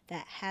one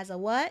that has a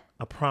what?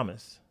 A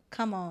promise.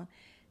 Come on.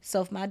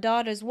 So if my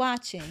daughter's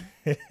watching,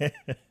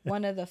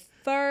 one of the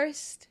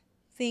first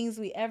things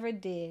we ever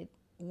did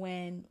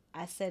when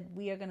I said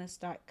we are going to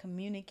start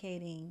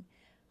communicating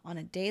on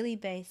a daily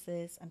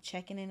basis, I'm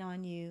checking in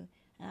on you,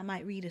 and I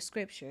might read a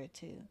scripture or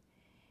two.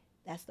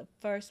 That's the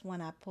first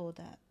one I pulled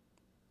up.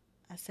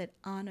 I said,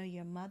 honor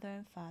your mother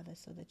and father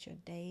so that your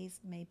days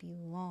may be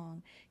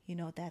long. You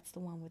know, that's the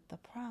one with the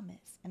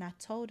promise. And I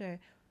told her,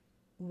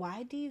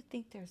 why do you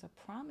think there's a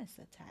promise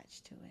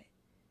attached to it?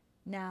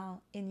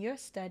 Now, in your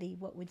study,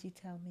 what would you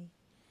tell me?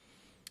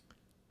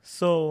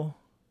 So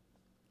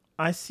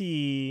I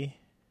see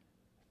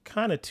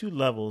kind of two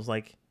levels,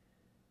 like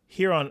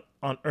here on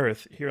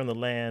earth, here on the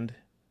land,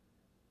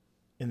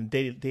 in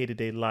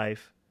day-to-day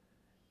life,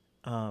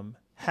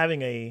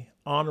 having a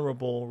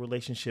honorable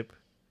relationship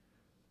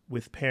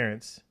with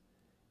parents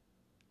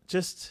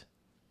just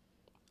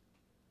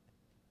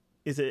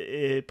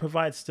it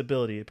provides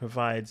stability. It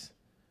provides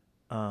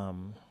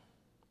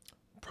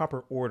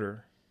proper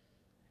order,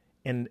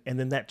 and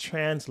then that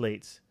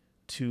translates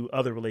to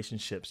other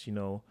relationships.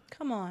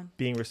 Come on.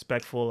 Being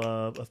respectful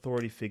of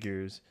authority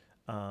figures,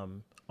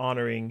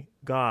 honoring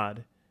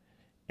God,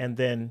 and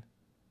then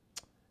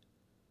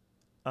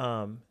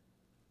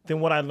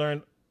what I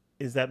learned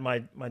is that my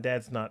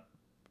dad's not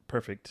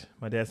perfect.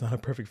 My dad's not a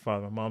perfect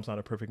father. My mom's not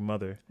a perfect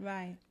mother.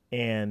 Right.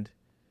 And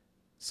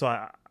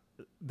so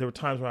there were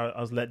times where I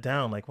was let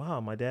down, like, wow,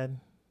 my dad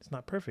is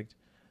not perfect.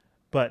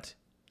 But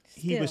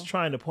he was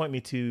trying to point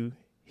me to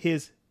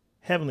his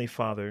heavenly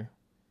Father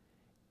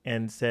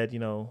and said,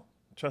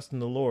 trust in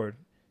the Lord.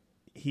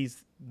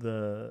 He's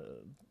the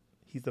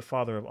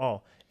Father of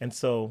all. And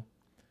so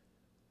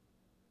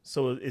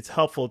it's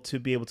helpful to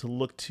be able to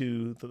look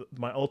to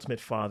my ultimate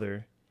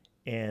Father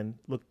and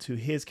look to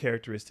his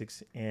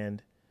characteristics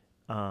and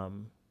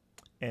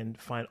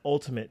find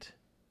ultimate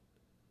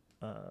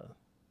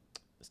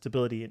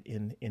stability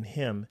in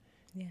him.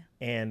 Yeah.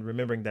 And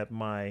remembering that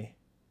my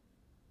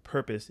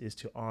purpose is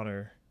to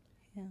honor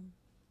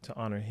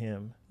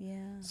him.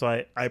 Yeah. So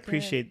I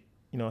appreciate,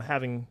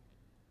 having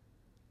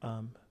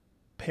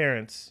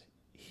parents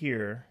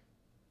here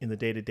in the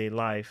day-to-day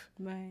life.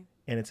 Right.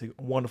 And it's a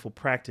wonderful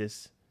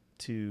practice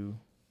to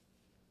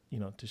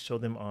show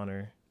them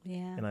honor.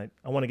 Yeah. And I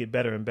want to get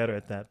better and better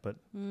at that, but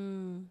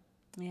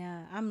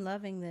yeah, I'm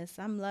loving this.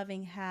 I'm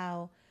loving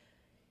how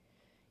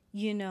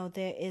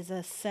there is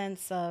a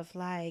sense of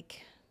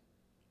like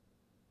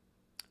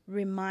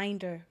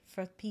reminder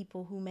for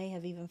people who may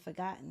have even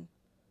forgotten,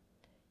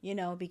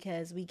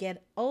 because we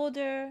get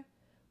older,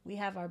 we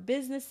have our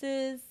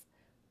businesses,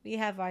 we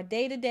have our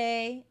day to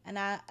day. And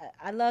I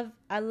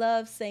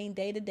love saying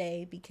day to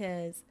day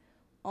because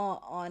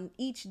on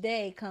each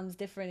day comes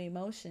different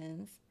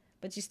emotions,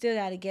 but you still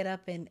got to get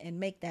up and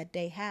make that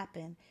day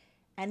happen.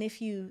 And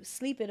if you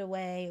sleep it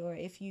away or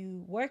if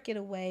you work it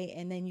away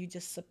and then you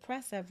just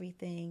suppress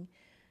everything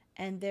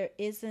and there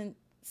isn't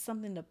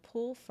something to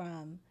pull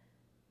from,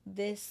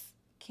 this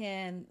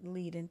can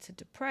lead into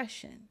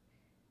depression.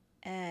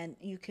 And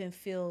you can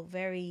feel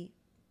very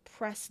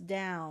pressed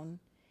down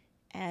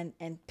and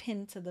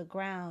pinned to the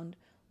ground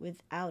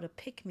without a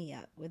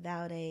pick-me-up,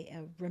 without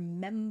a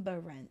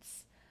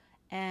remembrance.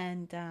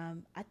 And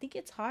I think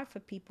it's hard for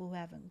people who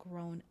haven't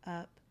grown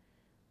up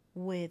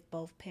with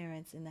both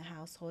parents in the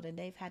household and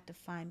they've had to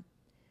find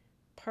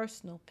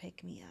personal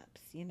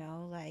pick-me-ups,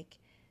 like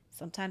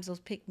sometimes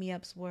those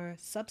pick-me-ups were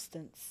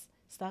substances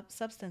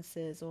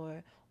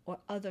or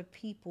other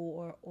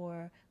people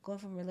or going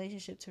from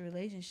relationship to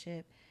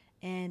relationship.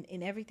 And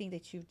in everything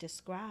that you've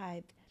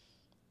described,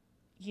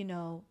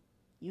 you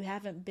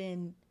haven't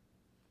been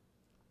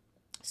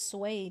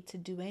swayed to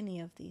do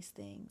any of these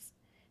things.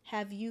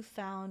 Have you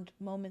found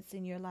moments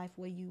in your life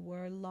where you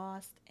were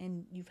lost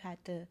and you've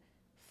had to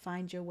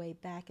find your way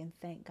back and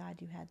thank God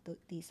you had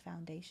these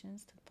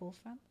foundations to pull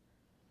from?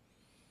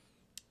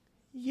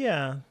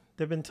 Yeah,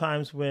 there have been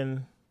times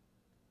when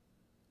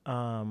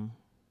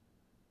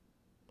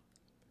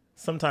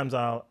sometimes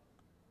I'll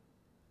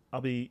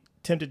be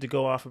tempted to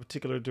go off a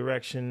particular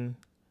direction,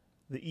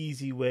 the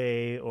easy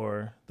way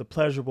or the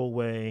pleasurable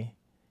way,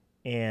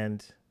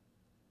 and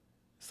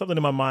something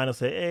in my mind will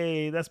say,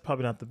 hey, that's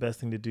probably not the best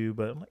thing to do,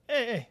 but I'm like,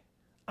 hey,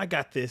 I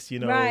got this,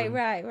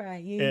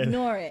 Right. You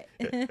ignore it.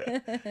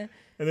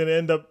 And then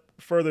end up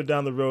further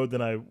down the road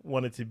than I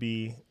wanted to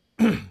be.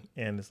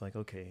 And it's like,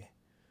 okay,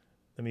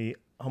 let me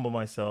humble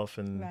myself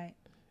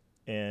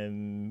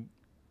and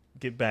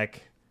get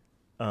back.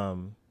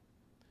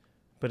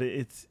 But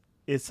it's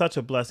such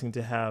a blessing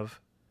to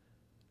have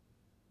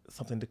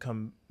something to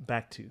come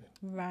back to.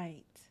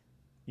 Right.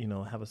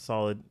 Have a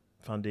solid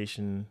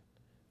foundation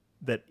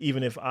that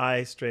even if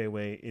I stray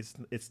away, it's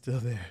still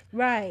there.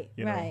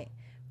 Right.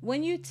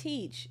 When you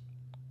teach,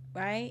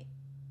 right,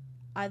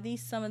 are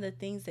these some of the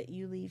things that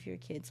you leave your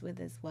kids with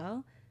as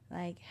well?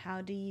 Like,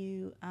 how do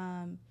you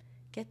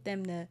get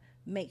them to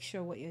make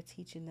sure what you're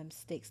teaching them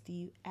sticks? Do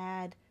you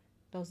add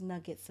those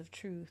nuggets of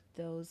truth,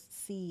 those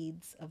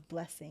seeds of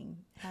blessing?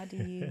 How do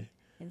you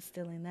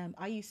instill in them?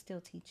 Are you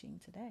still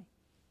teaching today?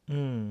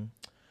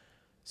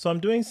 So I'm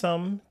doing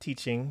some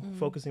teaching,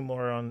 focusing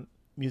more on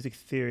music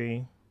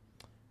theory.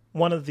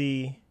 One of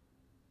the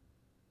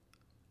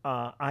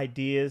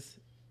ideas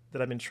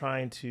that I've been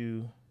trying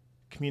to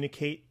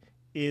communicate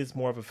is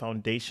more of a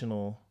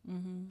foundational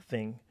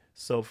thing.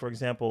 So, for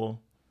example,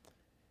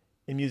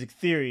 in music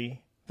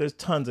theory, there's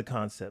tons of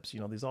concepts.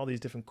 There's all these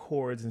different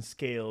chords and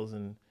scales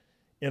and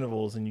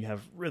intervals, and you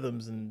have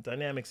rhythms and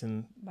dynamics,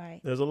 and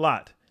there's a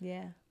lot.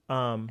 Yeah.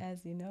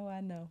 As you know, I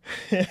know.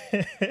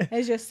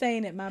 As you're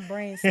saying it, my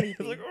brain's sleeping.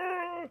 It's like,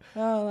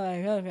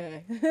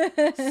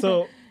 okay.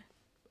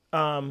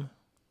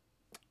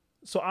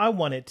 So I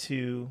wanted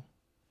to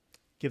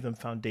give them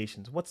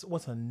foundations.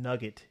 What's a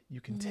nugget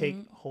you can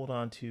take, hold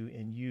on to,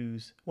 and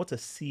use? What's a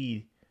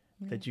seed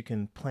that you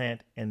can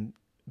plant and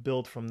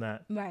build from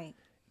that? Right.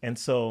 And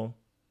so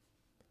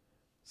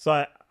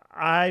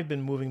I've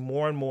been moving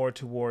more and more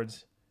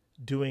towards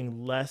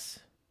doing less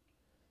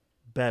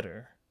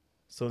better.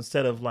 So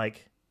instead of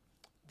like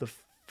the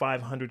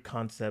 500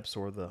 concepts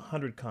or the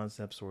 100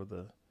 concepts or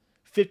the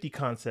 50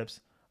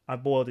 concepts, I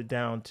boiled it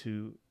down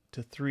to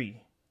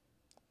three.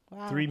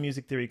 Wow. Three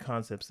music theory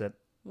concepts that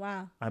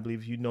Wow. I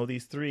believe if you know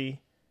these three,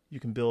 you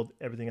can build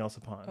everything else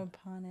upon.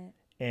 It.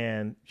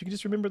 And you can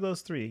just remember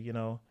those three,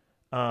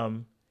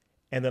 and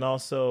then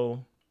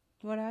also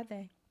What are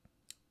they?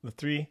 the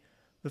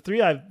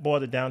three I've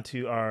boiled it down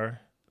to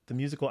are the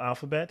musical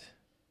alphabet,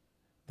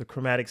 the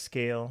chromatic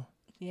scale,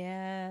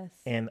 Yes.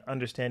 and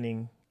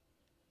understanding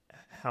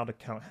how to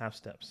count half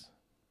steps.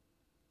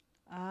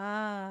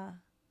 Ah,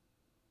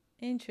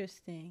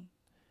 interesting.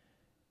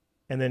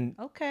 And then,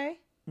 Okay.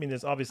 I mean,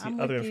 there's obviously I'm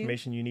other with you.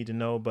 information you need to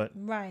know, but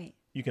Right.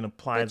 you can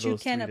apply But those you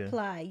can three to-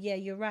 apply. Yeah,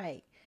 you're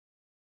right.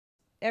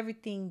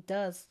 Everything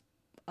does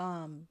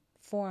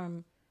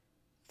form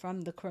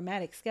from the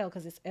chromatic scale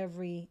because it's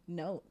every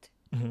note.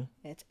 Mhm.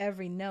 It's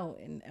every note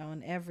and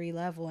on every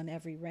level and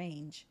every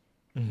range.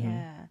 Mhm.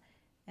 Yeah.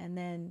 And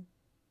then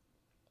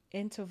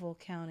interval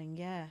counting.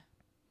 Yeah.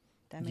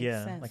 That makes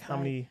Yeah, sense. like how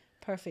many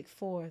perfect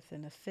fourth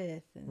and a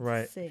fifth and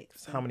Right.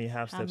 sixth. How many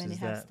half How steps many is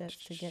half that?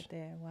 steps to get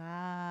there?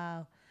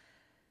 Wow.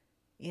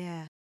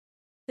 Yeah.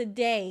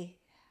 Today,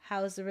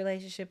 how is the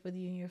relationship with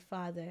you and your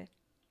father?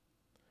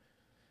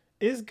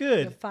 It's Your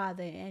good.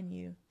 father and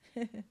you.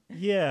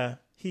 Yeah,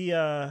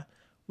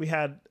 we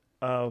had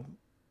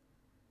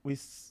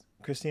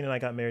Christine and I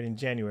got married in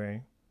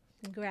January.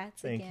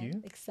 Congrats Thank again.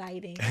 you.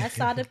 Exciting. I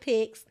saw the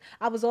pics.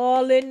 I was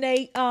all in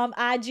the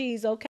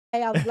IGs, okay?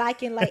 I was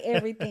liking like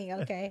everything,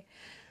 okay?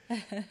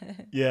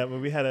 Yeah, but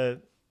we had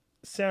a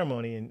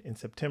ceremony in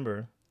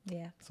September.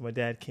 Yeah. So my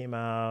dad came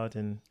out,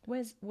 and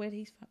Where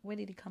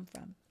did he come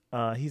from?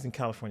 he's in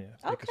California.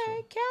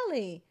 Okay,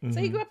 Cali. So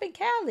you Mhm. grew up in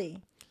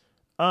Cali.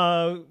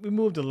 We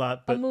moved a lot,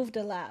 I but moved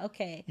a lot.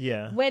 Okay.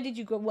 yeah. Where did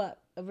you grow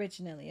up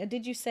originally? Or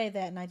did you say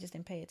that and I just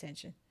didn't pay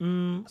attention?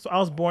 So I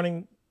was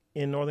born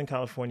in Northern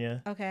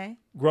California. Okay.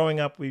 Growing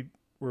up, we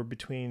were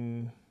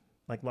between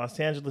like Los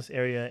Angeles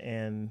area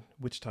and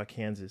Wichita,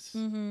 Kansas.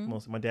 Mm-hmm.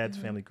 Most of my dad's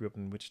family grew up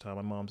in Wichita.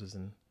 My mom's is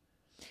in.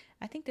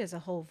 I think there's a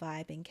whole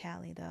vibe in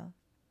Cali though.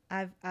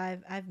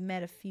 I've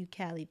met a few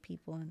Cali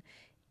people and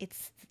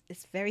it's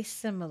very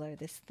similar,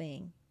 this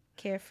thing.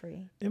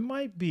 Carefree. It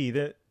might be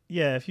that.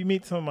 Yeah, if you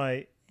meet some of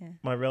my Yeah.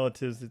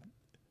 relatives, it's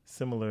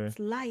similar. It's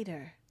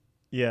lighter.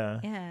 Yeah.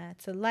 Yeah,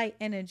 it's a light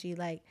energy,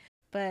 like.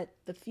 But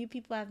the few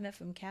people I've met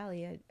from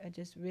Cali are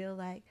just real,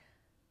 like,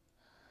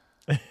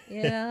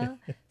 you know,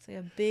 it's like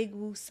a big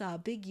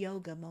woosah, big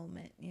yoga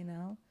moment, you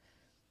know.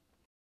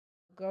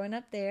 Growing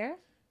up there.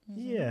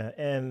 Yeah,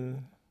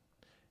 and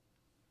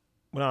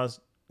when I was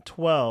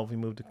 12, we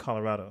moved to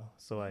Colorado.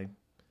 So I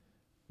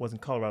was in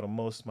Colorado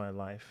most of my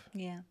life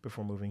Yeah.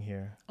 before moving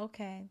here.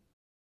 Okay.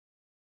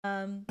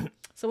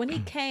 So when he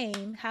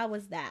came, how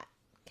was that?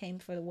 Came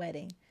for the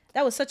wedding.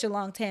 That was such a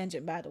long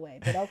tangent, by the way.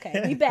 But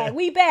okay, we back.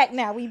 We back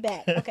now. We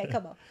back. Okay,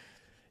 come on.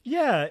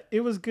 Yeah,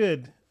 it was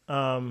good.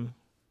 My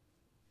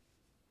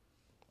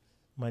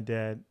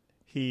dad,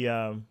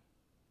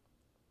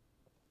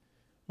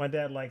 my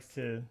dad likes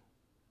to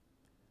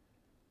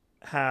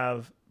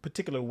have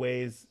particular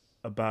ways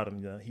about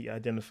him. You know, he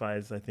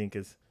identifies, I think,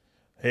 as,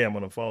 hey, I'm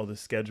going to follow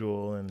this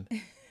schedule. And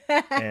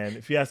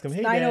if you ask him,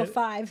 hey, Dad,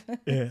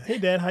 9:05. hey,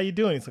 Dad, how you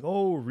doing? It's like,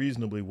 oh,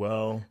 reasonably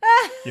well.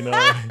 You know,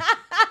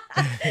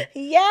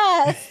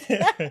 Yes.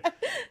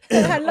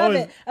 I love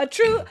Always- it. A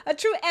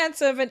true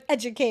answer of an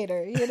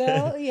educator, you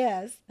know?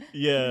 Yes.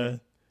 yeah.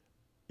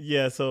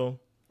 Yeah, so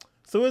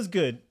it was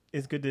good.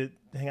 It's good to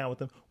hang out with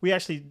them. We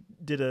actually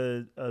did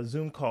a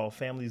Zoom call,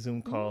 family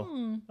Zoom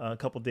call, a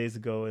couple days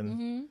ago.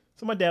 And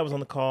so my dad was on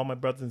the call. My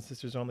brothers and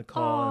sisters are on the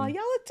call. Oh, and-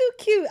 y'all are too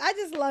cute. I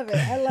just love it.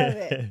 I love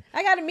it.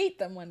 I got to meet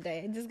them one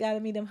day. I just got to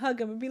meet them, hug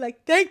them, and be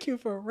like, thank you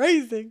for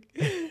raising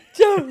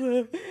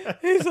Joseph.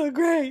 He's so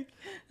great.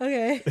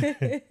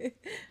 Okay.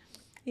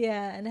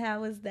 Yeah, and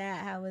how was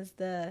that? How was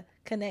the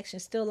connection?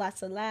 Still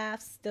lots of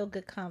laughs, still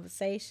good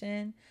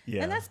conversation.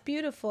 Yeah. And that's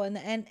beautiful.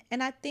 And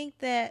I think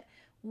that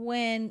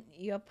when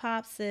your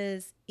pops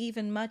is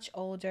even much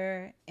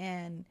older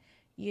and,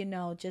 you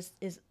know, just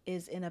is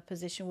in a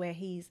position where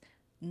he's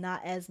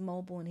not as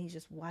mobile and he's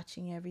just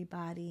watching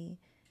everybody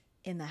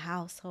in the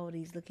household,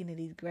 he's looking at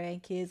these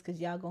grandkids because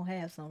y'all gonna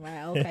have some,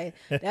 right? Okay,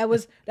 that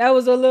was a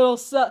little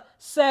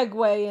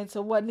segue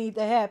into what needs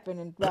to happen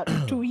in about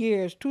 3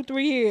 years.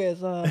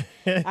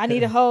 I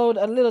need to hold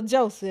a little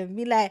Joseph and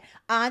be like,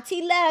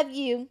 Auntie, love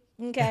you.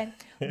 Okay,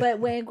 but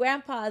when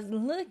Grandpa's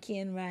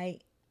looking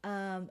right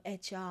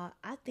at y'all,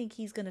 I think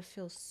he's gonna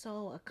feel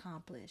so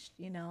accomplished,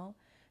 you know,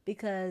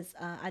 because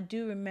I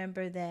do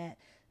remember that.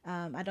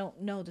 I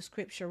don't know the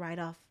scripture right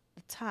off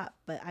the top,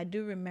 but I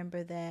do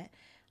remember that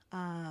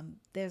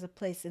there's a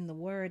place in the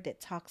word that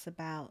talks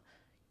about,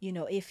 you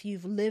know, if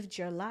you've lived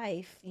your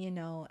life, you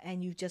know,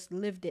 and you've just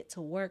lived it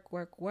to work,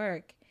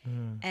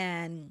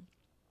 and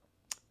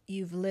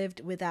you've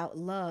lived without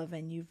love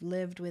and you've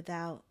lived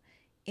without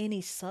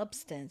any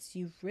substance,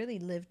 you've really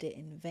lived it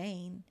in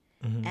vain.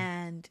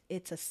 And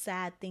it's a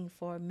sad thing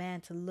for a man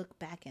to look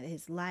back at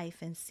his life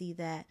and see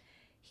that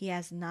he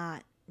has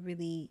not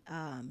really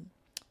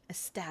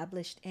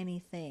established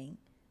anything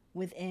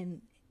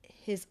within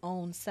his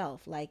own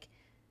self. Like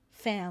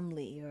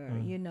family,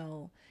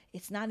 or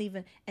it's not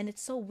even, and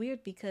it's so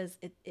weird because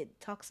it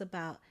talks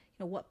about,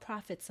 what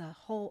profits a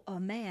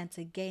man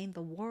to gain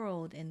the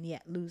world and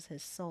yet lose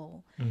his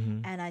soul.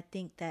 And I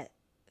think that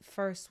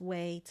first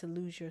way to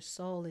lose your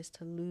soul is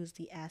to lose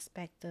the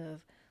aspect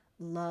of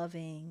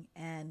loving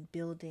and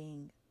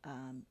building,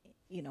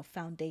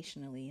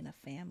 foundationally in a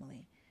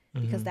family,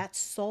 because that's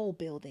soul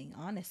building,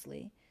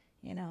 honestly,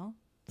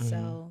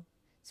 so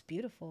it's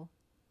beautiful.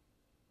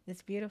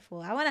 It's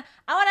beautiful. I wanna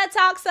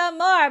talk some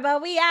more,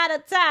 but we out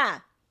of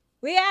time.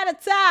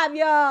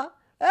 Y'all.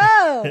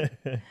 Oh.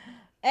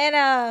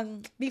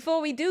 And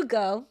before we do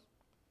go,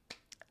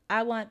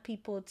 I want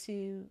people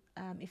to,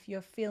 if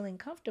you're feeling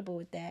comfortable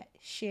with that,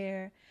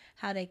 share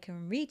how they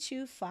can reach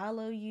you,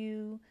 follow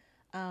you,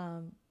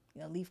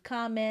 leave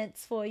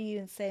comments for you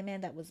and say, man,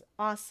 that was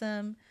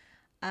awesome.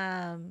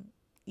 How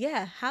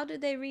do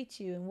they reach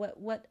you, and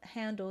what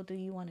handle do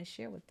you want to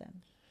share with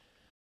them?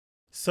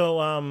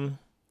 So,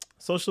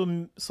 social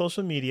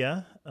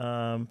media,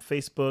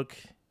 Facebook,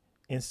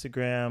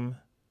 Instagram,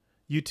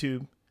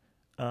 YouTube,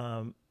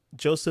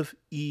 Joseph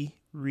E.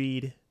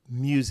 Reed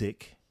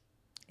Music.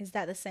 Is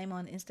that the same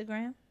on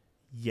Instagram?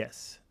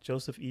 Yes,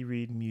 Joseph E.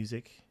 Reed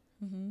Music.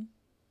 On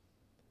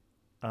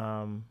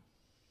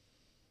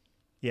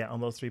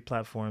those 3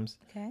 platforms.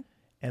 Okay.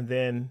 And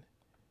then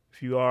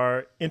if you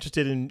are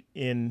interested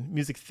in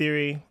music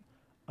theory,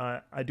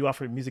 I do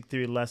offer music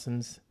theory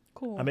lessons.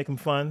 Cool. I make them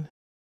fun.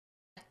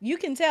 You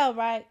can tell,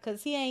 right?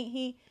 Because he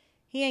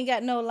ain't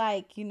got no,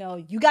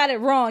 you got it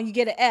wrong, you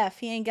get an F.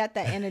 He ain't got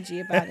that energy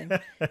about him.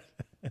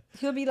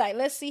 He'll be like,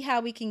 let's see how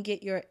we can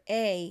get your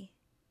A,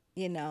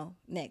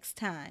 next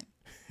time.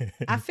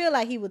 I feel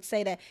like he would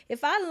say that.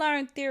 If I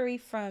learned theory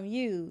from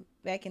you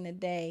back in the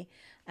day,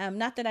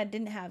 not that I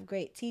didn't have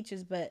great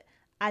teachers, but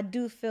I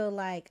do feel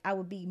like I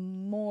would be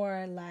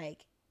more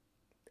like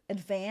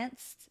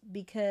advanced,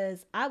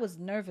 because I was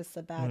nervous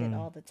about it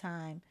all the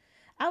time.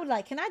 I would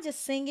like, can I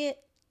just sing it?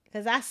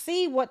 Because I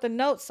see what the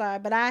notes are,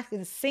 but I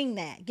can sing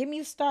that. Give me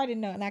a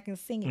starting note and I can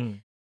sing it.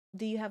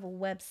 Do you have a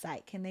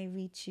website? Can they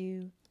reach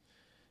you?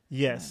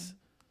 Yes.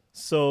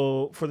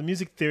 So for the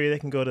music theory, they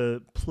can go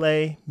to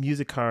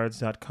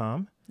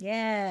playmusiccards.com.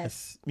 Yes.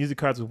 That's music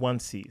cards with 1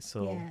 C.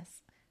 So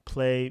yes.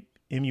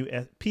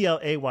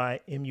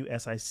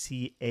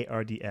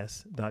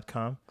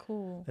 playmusiccards.com.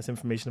 Cool. That's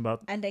information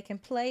about. And they can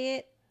play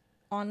it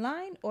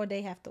online, or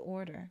they have to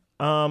order?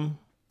 I'm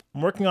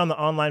working on the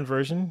online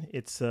version.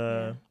 It's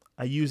I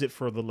use it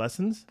for the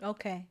lessons.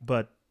 Okay.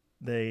 But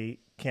they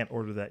can't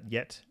order that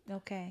yet.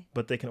 Okay.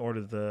 But they can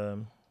order the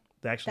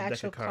actual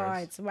deck of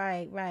cards.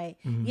 Right.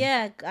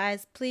 Yeah,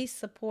 guys, please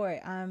support.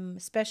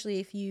 Especially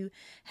if you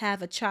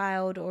have a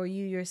child, or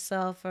you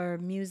yourself are a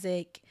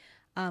music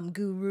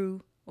guru,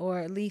 or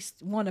at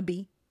least want to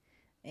be.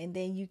 And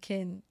then you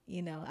can,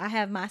 I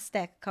have my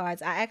stack of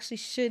cards. I actually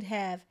should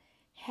have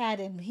had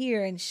him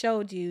here and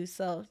showed you.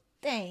 So,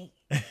 dang.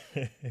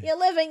 You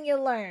live and you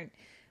learn.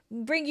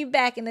 Bring you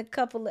back in a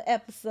couple of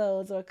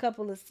episodes or a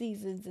couple of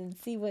seasons and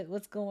see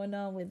what's going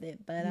on with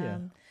it. But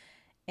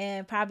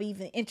and probably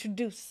even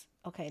introduce.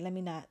 Okay, let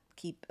me not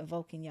keep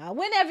evoking y'all.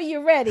 Whenever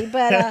you're ready.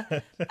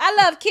 But I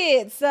love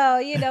kids,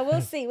 so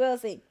we'll see.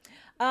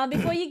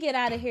 Before you get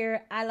out of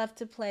here, I love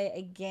to play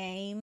a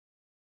game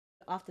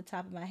off the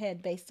top of my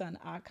head based on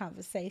our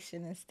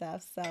conversation and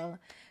stuff. So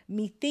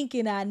me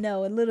thinking I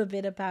know a little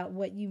bit about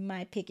what you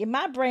might pick. In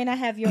my brain, I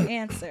have your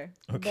answer.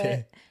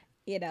 Okay.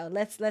 But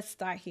let's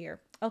start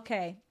here.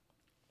 Okay.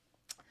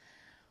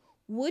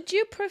 Would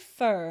you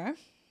prefer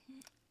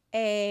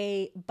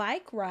a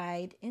bike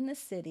ride in the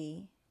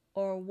city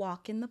or a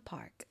walk in the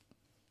park?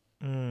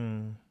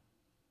 A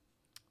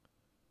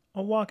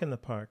walk in the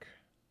park.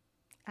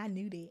 I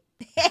knew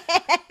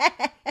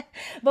that.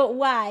 But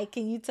why?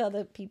 Can you tell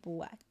the people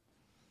why?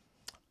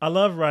 I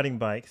love riding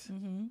bikes.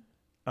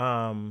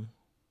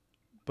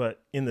 But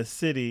in the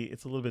city,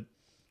 it's a little bit.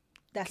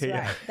 That's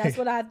right. That's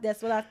what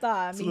I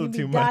thought. I mean,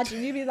 you be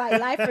dodging. You be like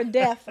life or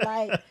death.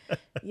 Like,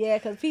 yeah,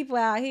 because people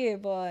out here,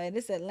 boy,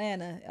 this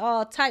Atlanta,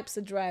 all types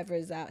of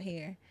drivers out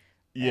here.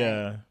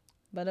 Yeah. Right?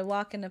 But a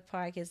walk in the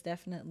park is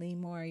definitely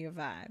more your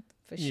vibe,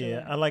 for sure.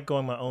 Yeah, I like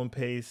going my own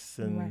pace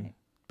and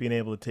being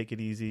able to take it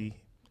easy,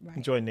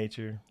 enjoy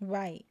nature.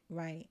 Right.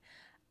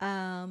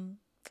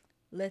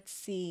 Let's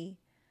see.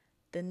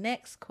 The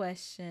next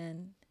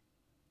question.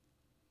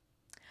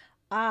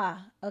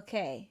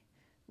 Okay.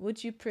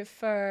 Would you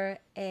prefer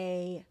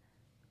a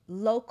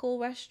local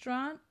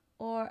restaurant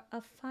or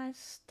a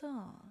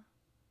 5-star?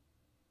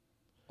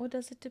 Or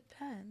does it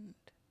depend?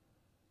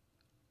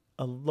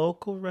 A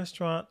local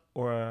restaurant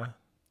or a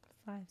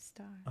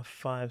 5-star? A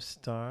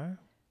 5-star?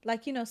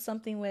 Like,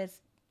 something where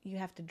you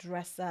have to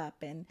dress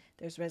up and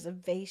there's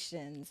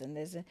reservations and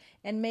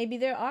maybe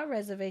there are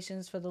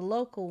reservations for the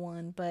local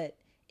one, but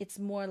it's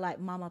more like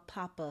mom and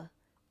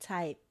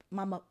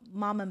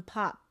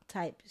pop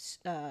type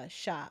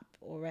shop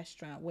or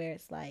restaurant where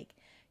it's like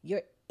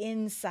you're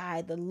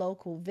inside the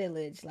local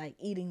village, like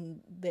eating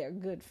their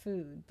good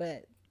food,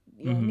 but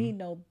you don't need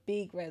no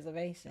big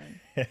reservation.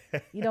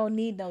 You don't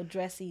need no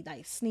dressy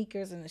like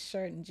sneakers and a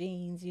shirt and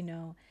jeans,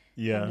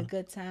 having Yeah. a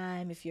good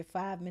time. If you're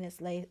 5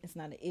 minutes late, it's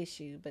not an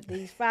issue. But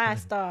these 5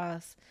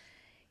 stars,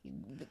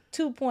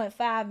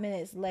 2.5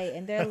 minutes late,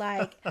 and they're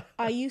like,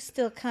 "Are you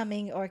still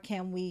coming, or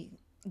can we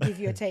give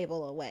your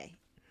table away?"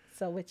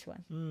 So which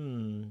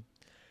one?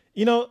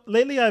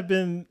 Lately I've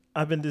been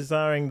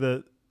desiring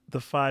the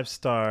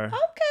 5-star. Okay,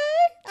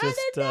 I Just,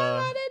 didn't know.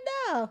 I didn't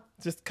know.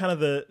 Just kind of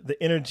the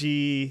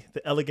energy,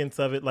 the elegance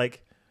of it.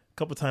 Like a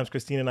couple times,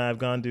 Christine and I have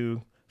gone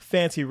to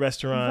fancy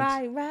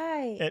restaurants,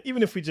 Right. and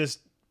even if we just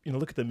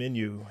look at the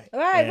menu, Right,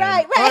 and,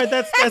 right. All right,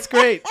 that's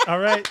great. All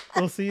right,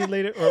 we'll see you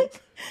later, or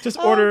just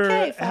order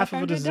Okay, half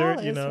of a dessert.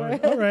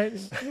 $500 All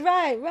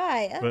right,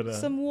 Right. But,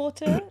 some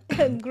water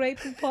and Grey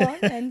Poupon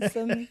and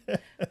some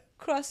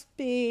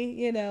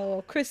crispy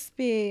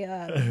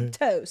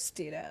toast.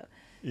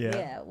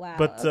 Yeah. Wow.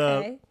 But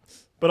okay.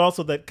 but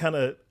also that kind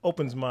of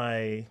opens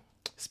my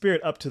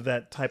spirit up to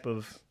that type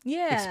of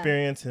Yeah.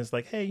 experience, and it's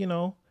like, hey,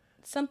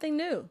 Something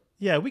new.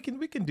 yeah, we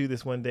can do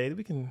this one day.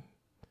 Let's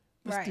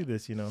do Right.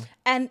 this.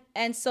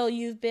 And so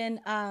you've been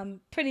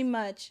pretty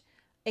much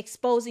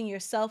exposing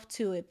yourself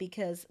to it,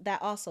 because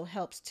that also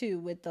helps too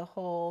with the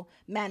whole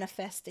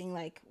manifesting,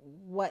 like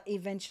what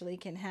eventually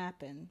can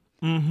happen.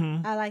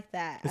 Mm-hmm. I like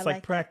that. It's I like like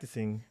that.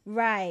 practicing.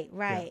 Right.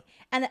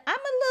 And I'm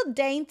a little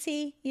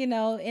dainty, in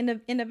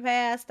the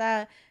past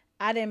I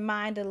didn't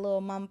mind the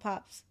little mom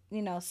pops,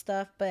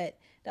 stuff, but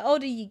the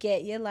older you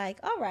get, you're like,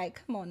 all right,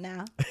 come on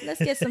now.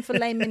 Let's get some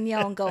filet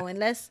mignon going.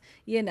 Let's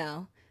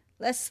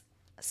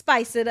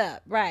spice it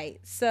up. Right.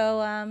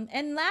 So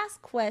and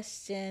last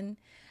question,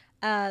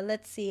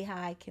 let's see how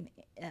I can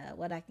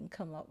what I can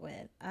come up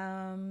with.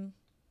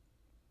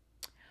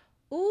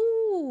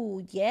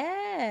 Ooh,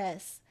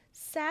 yes.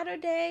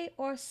 Saturday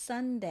or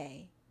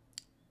Sunday?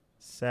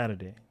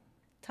 Saturday.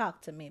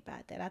 Talk to me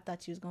about that. I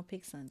thought you was gonna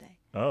pick Sunday.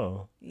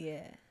 Oh,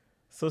 Yeah.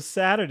 so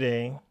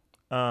Saturday.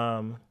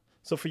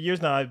 So for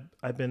years now,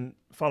 I've been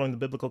following the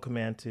biblical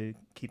command to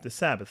keep the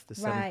Sabbath, the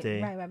seventh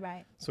day.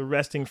 Right. So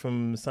resting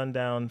from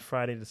sundown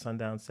Friday to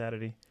sundown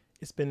Saturday,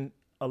 it's been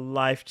a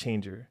life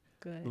changer.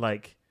 Good.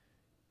 Like,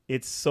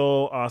 it's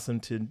so awesome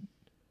to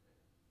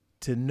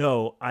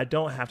know I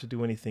don't have to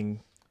do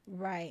anything.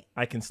 Right.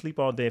 I can sleep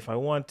all day if I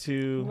want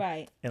to.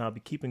 Right. And I'll be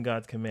keeping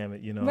God's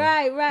commandment,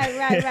 Right.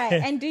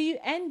 And do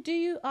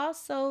you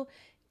also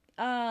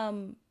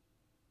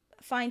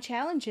find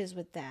challenges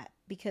with that?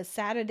 Because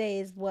Saturday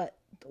is what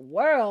the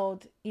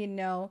world,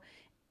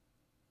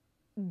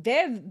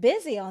 they're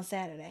busy on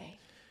Saturday,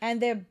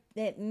 and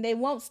they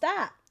won't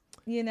stop,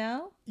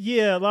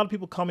 Yeah, a lot of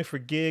people call me for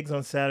gigs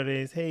on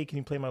Saturdays. Hey, can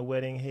you play my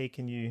wedding? Hey,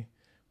 can you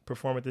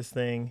perform at this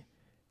thing?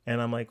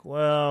 And I'm like,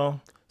 well,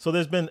 so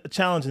there's been a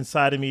challenge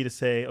inside of me to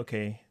say,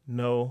 okay,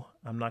 no,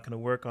 I'm not going to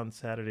work on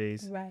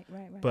Saturdays. Right.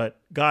 But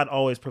God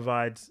always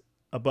provides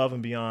above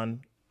and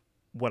beyond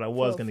what I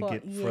was going to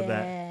get for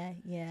that.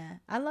 Yeah.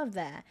 I love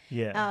that.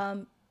 Yeah.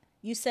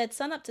 You said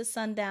sun up to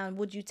sundown.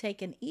 Would you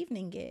take an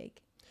evening gig?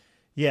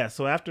 Yeah.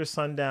 So after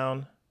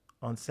sundown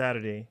on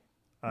Saturday,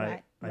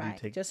 I do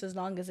take. Just as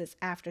long as it's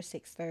after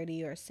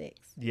 6:30 or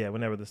 6. Yeah,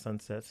 whenever the sun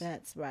sets.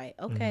 That's right.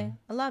 Okay.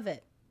 I love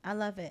it.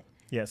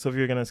 Yeah. So if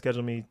you're going to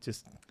schedule me,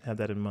 just have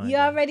that in mind. You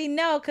already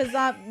know, because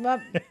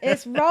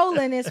it's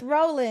rolling. It's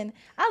rolling.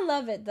 I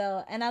love it,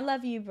 though. And I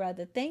love you,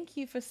 brother. Thank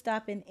you for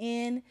stopping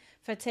in,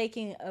 for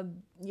taking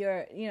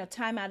your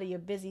time out of your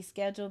busy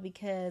schedule,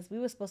 because we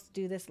were supposed to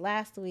do this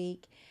last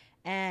week.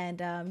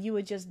 And you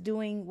were just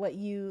doing what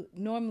you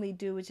normally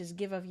do, which is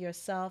give of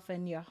yourself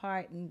and your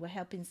heart, and we're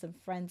helping some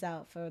friends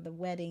out for the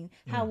wedding.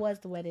 How was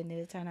the wedding? Did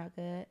it turn out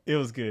good? It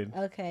was good.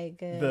 Okay,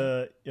 good.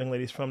 The young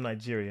lady's from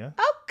Nigeria.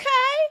 Okay.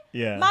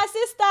 Yeah. My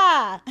sister.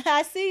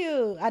 I see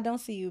you. I don't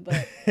see you,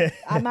 but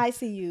I might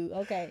see you.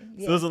 Okay.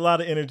 Yeah. So there's a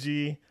lot of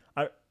energy.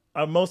 I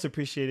most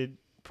appreciated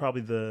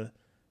probably the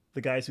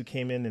guys who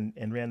came in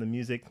and ran the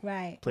music.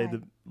 Right. Played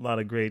a lot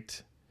of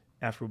great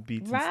Afro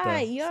beats and stuff.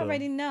 Right. You So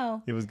already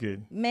know. it was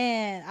good.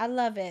 Man, I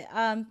love it.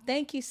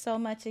 Thank you so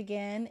much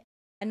again.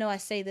 I know I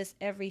say this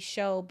every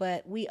show,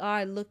 but we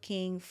are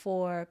looking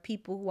for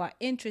people who are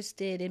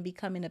interested in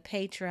becoming a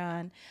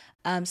patron,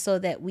 so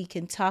that we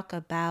can talk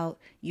about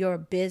your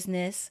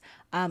business.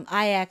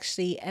 I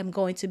actually am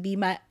going to be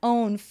my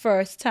own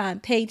first-time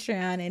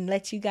Patreon and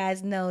let you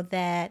guys know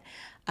that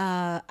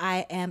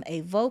I am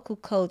a vocal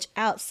coach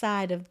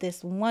outside of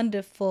this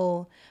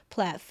wonderful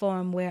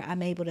platform where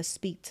I'm able to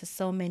speak to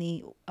so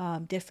many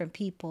different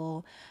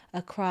people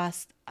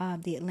across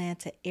the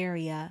Atlanta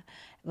area.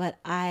 But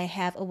I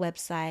have a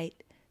website,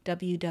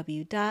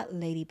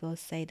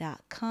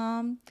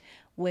 www.ladybose.com,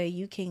 where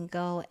you can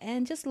go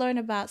and just learn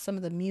about some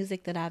of the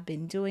music that I've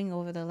been doing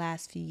over the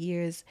last few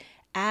years,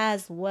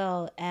 as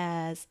well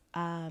as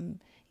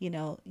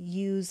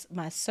use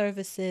my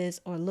services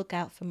or look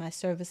out for my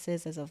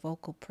services as a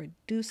vocal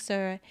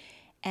producer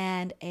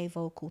and a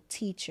vocal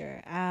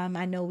teacher.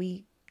 I know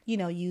we,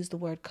 use the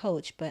word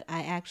coach, but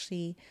I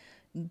actually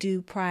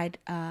do pride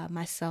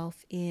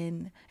myself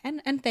in,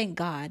 and thank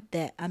God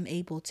that I'm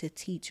able to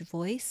teach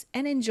voice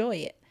and enjoy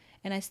it.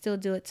 and I still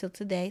do it till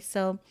today.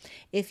 So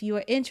if you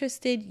are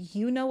interested,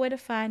 you know where to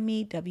find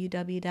me,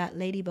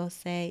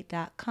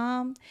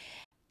 www.ladybose.com.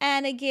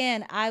 And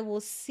again, I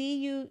will see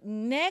you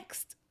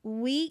next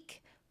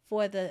week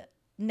for the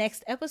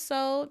next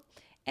episode.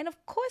 And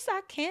of course,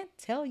 I can't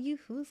tell you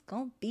who's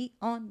going to be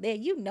on there.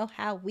 You know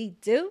how we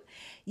do.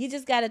 You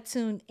just got to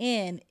tune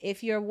in.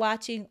 If you're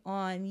watching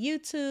on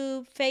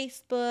YouTube,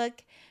 Facebook,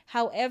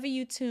 however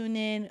you tune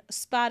in,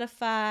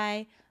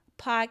 Spotify,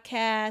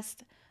 podcast,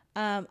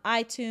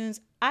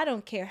 iTunes, I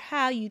don't care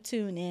how you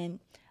tune in.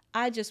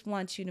 I just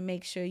want you to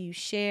make sure you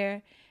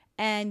share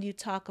and you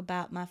talk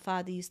about My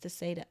Father Used to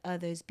Say to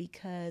Others,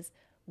 because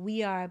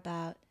we are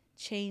about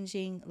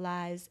changing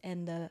lives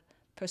and the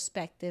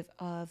perspective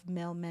of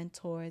male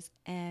mentors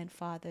and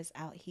fathers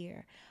out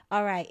here.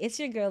 All right, it's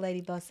your girl, Lady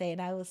Bose, and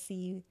I will see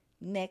you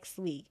next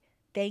week.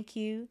 Thank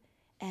you,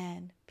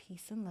 and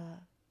peace and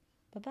love.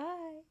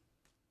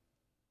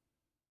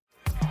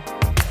 Bye-bye.